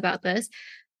 50 hours about this.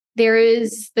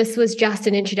 This was just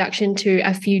an introduction to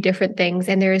a few different things,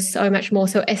 and there is so much more.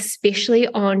 So especially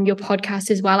on your podcast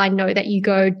as well, I know that you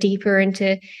go deeper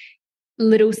into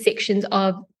little sections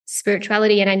of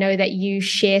spirituality, and I know that you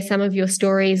share some of your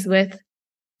stories with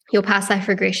your past life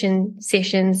regression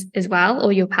sessions as well,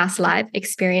 or your past life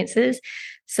experiences.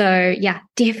 So yeah,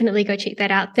 definitely go check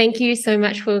that out. Thank you so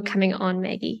much for coming on,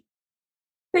 Maggie.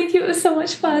 Thank you. It was so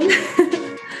much fun.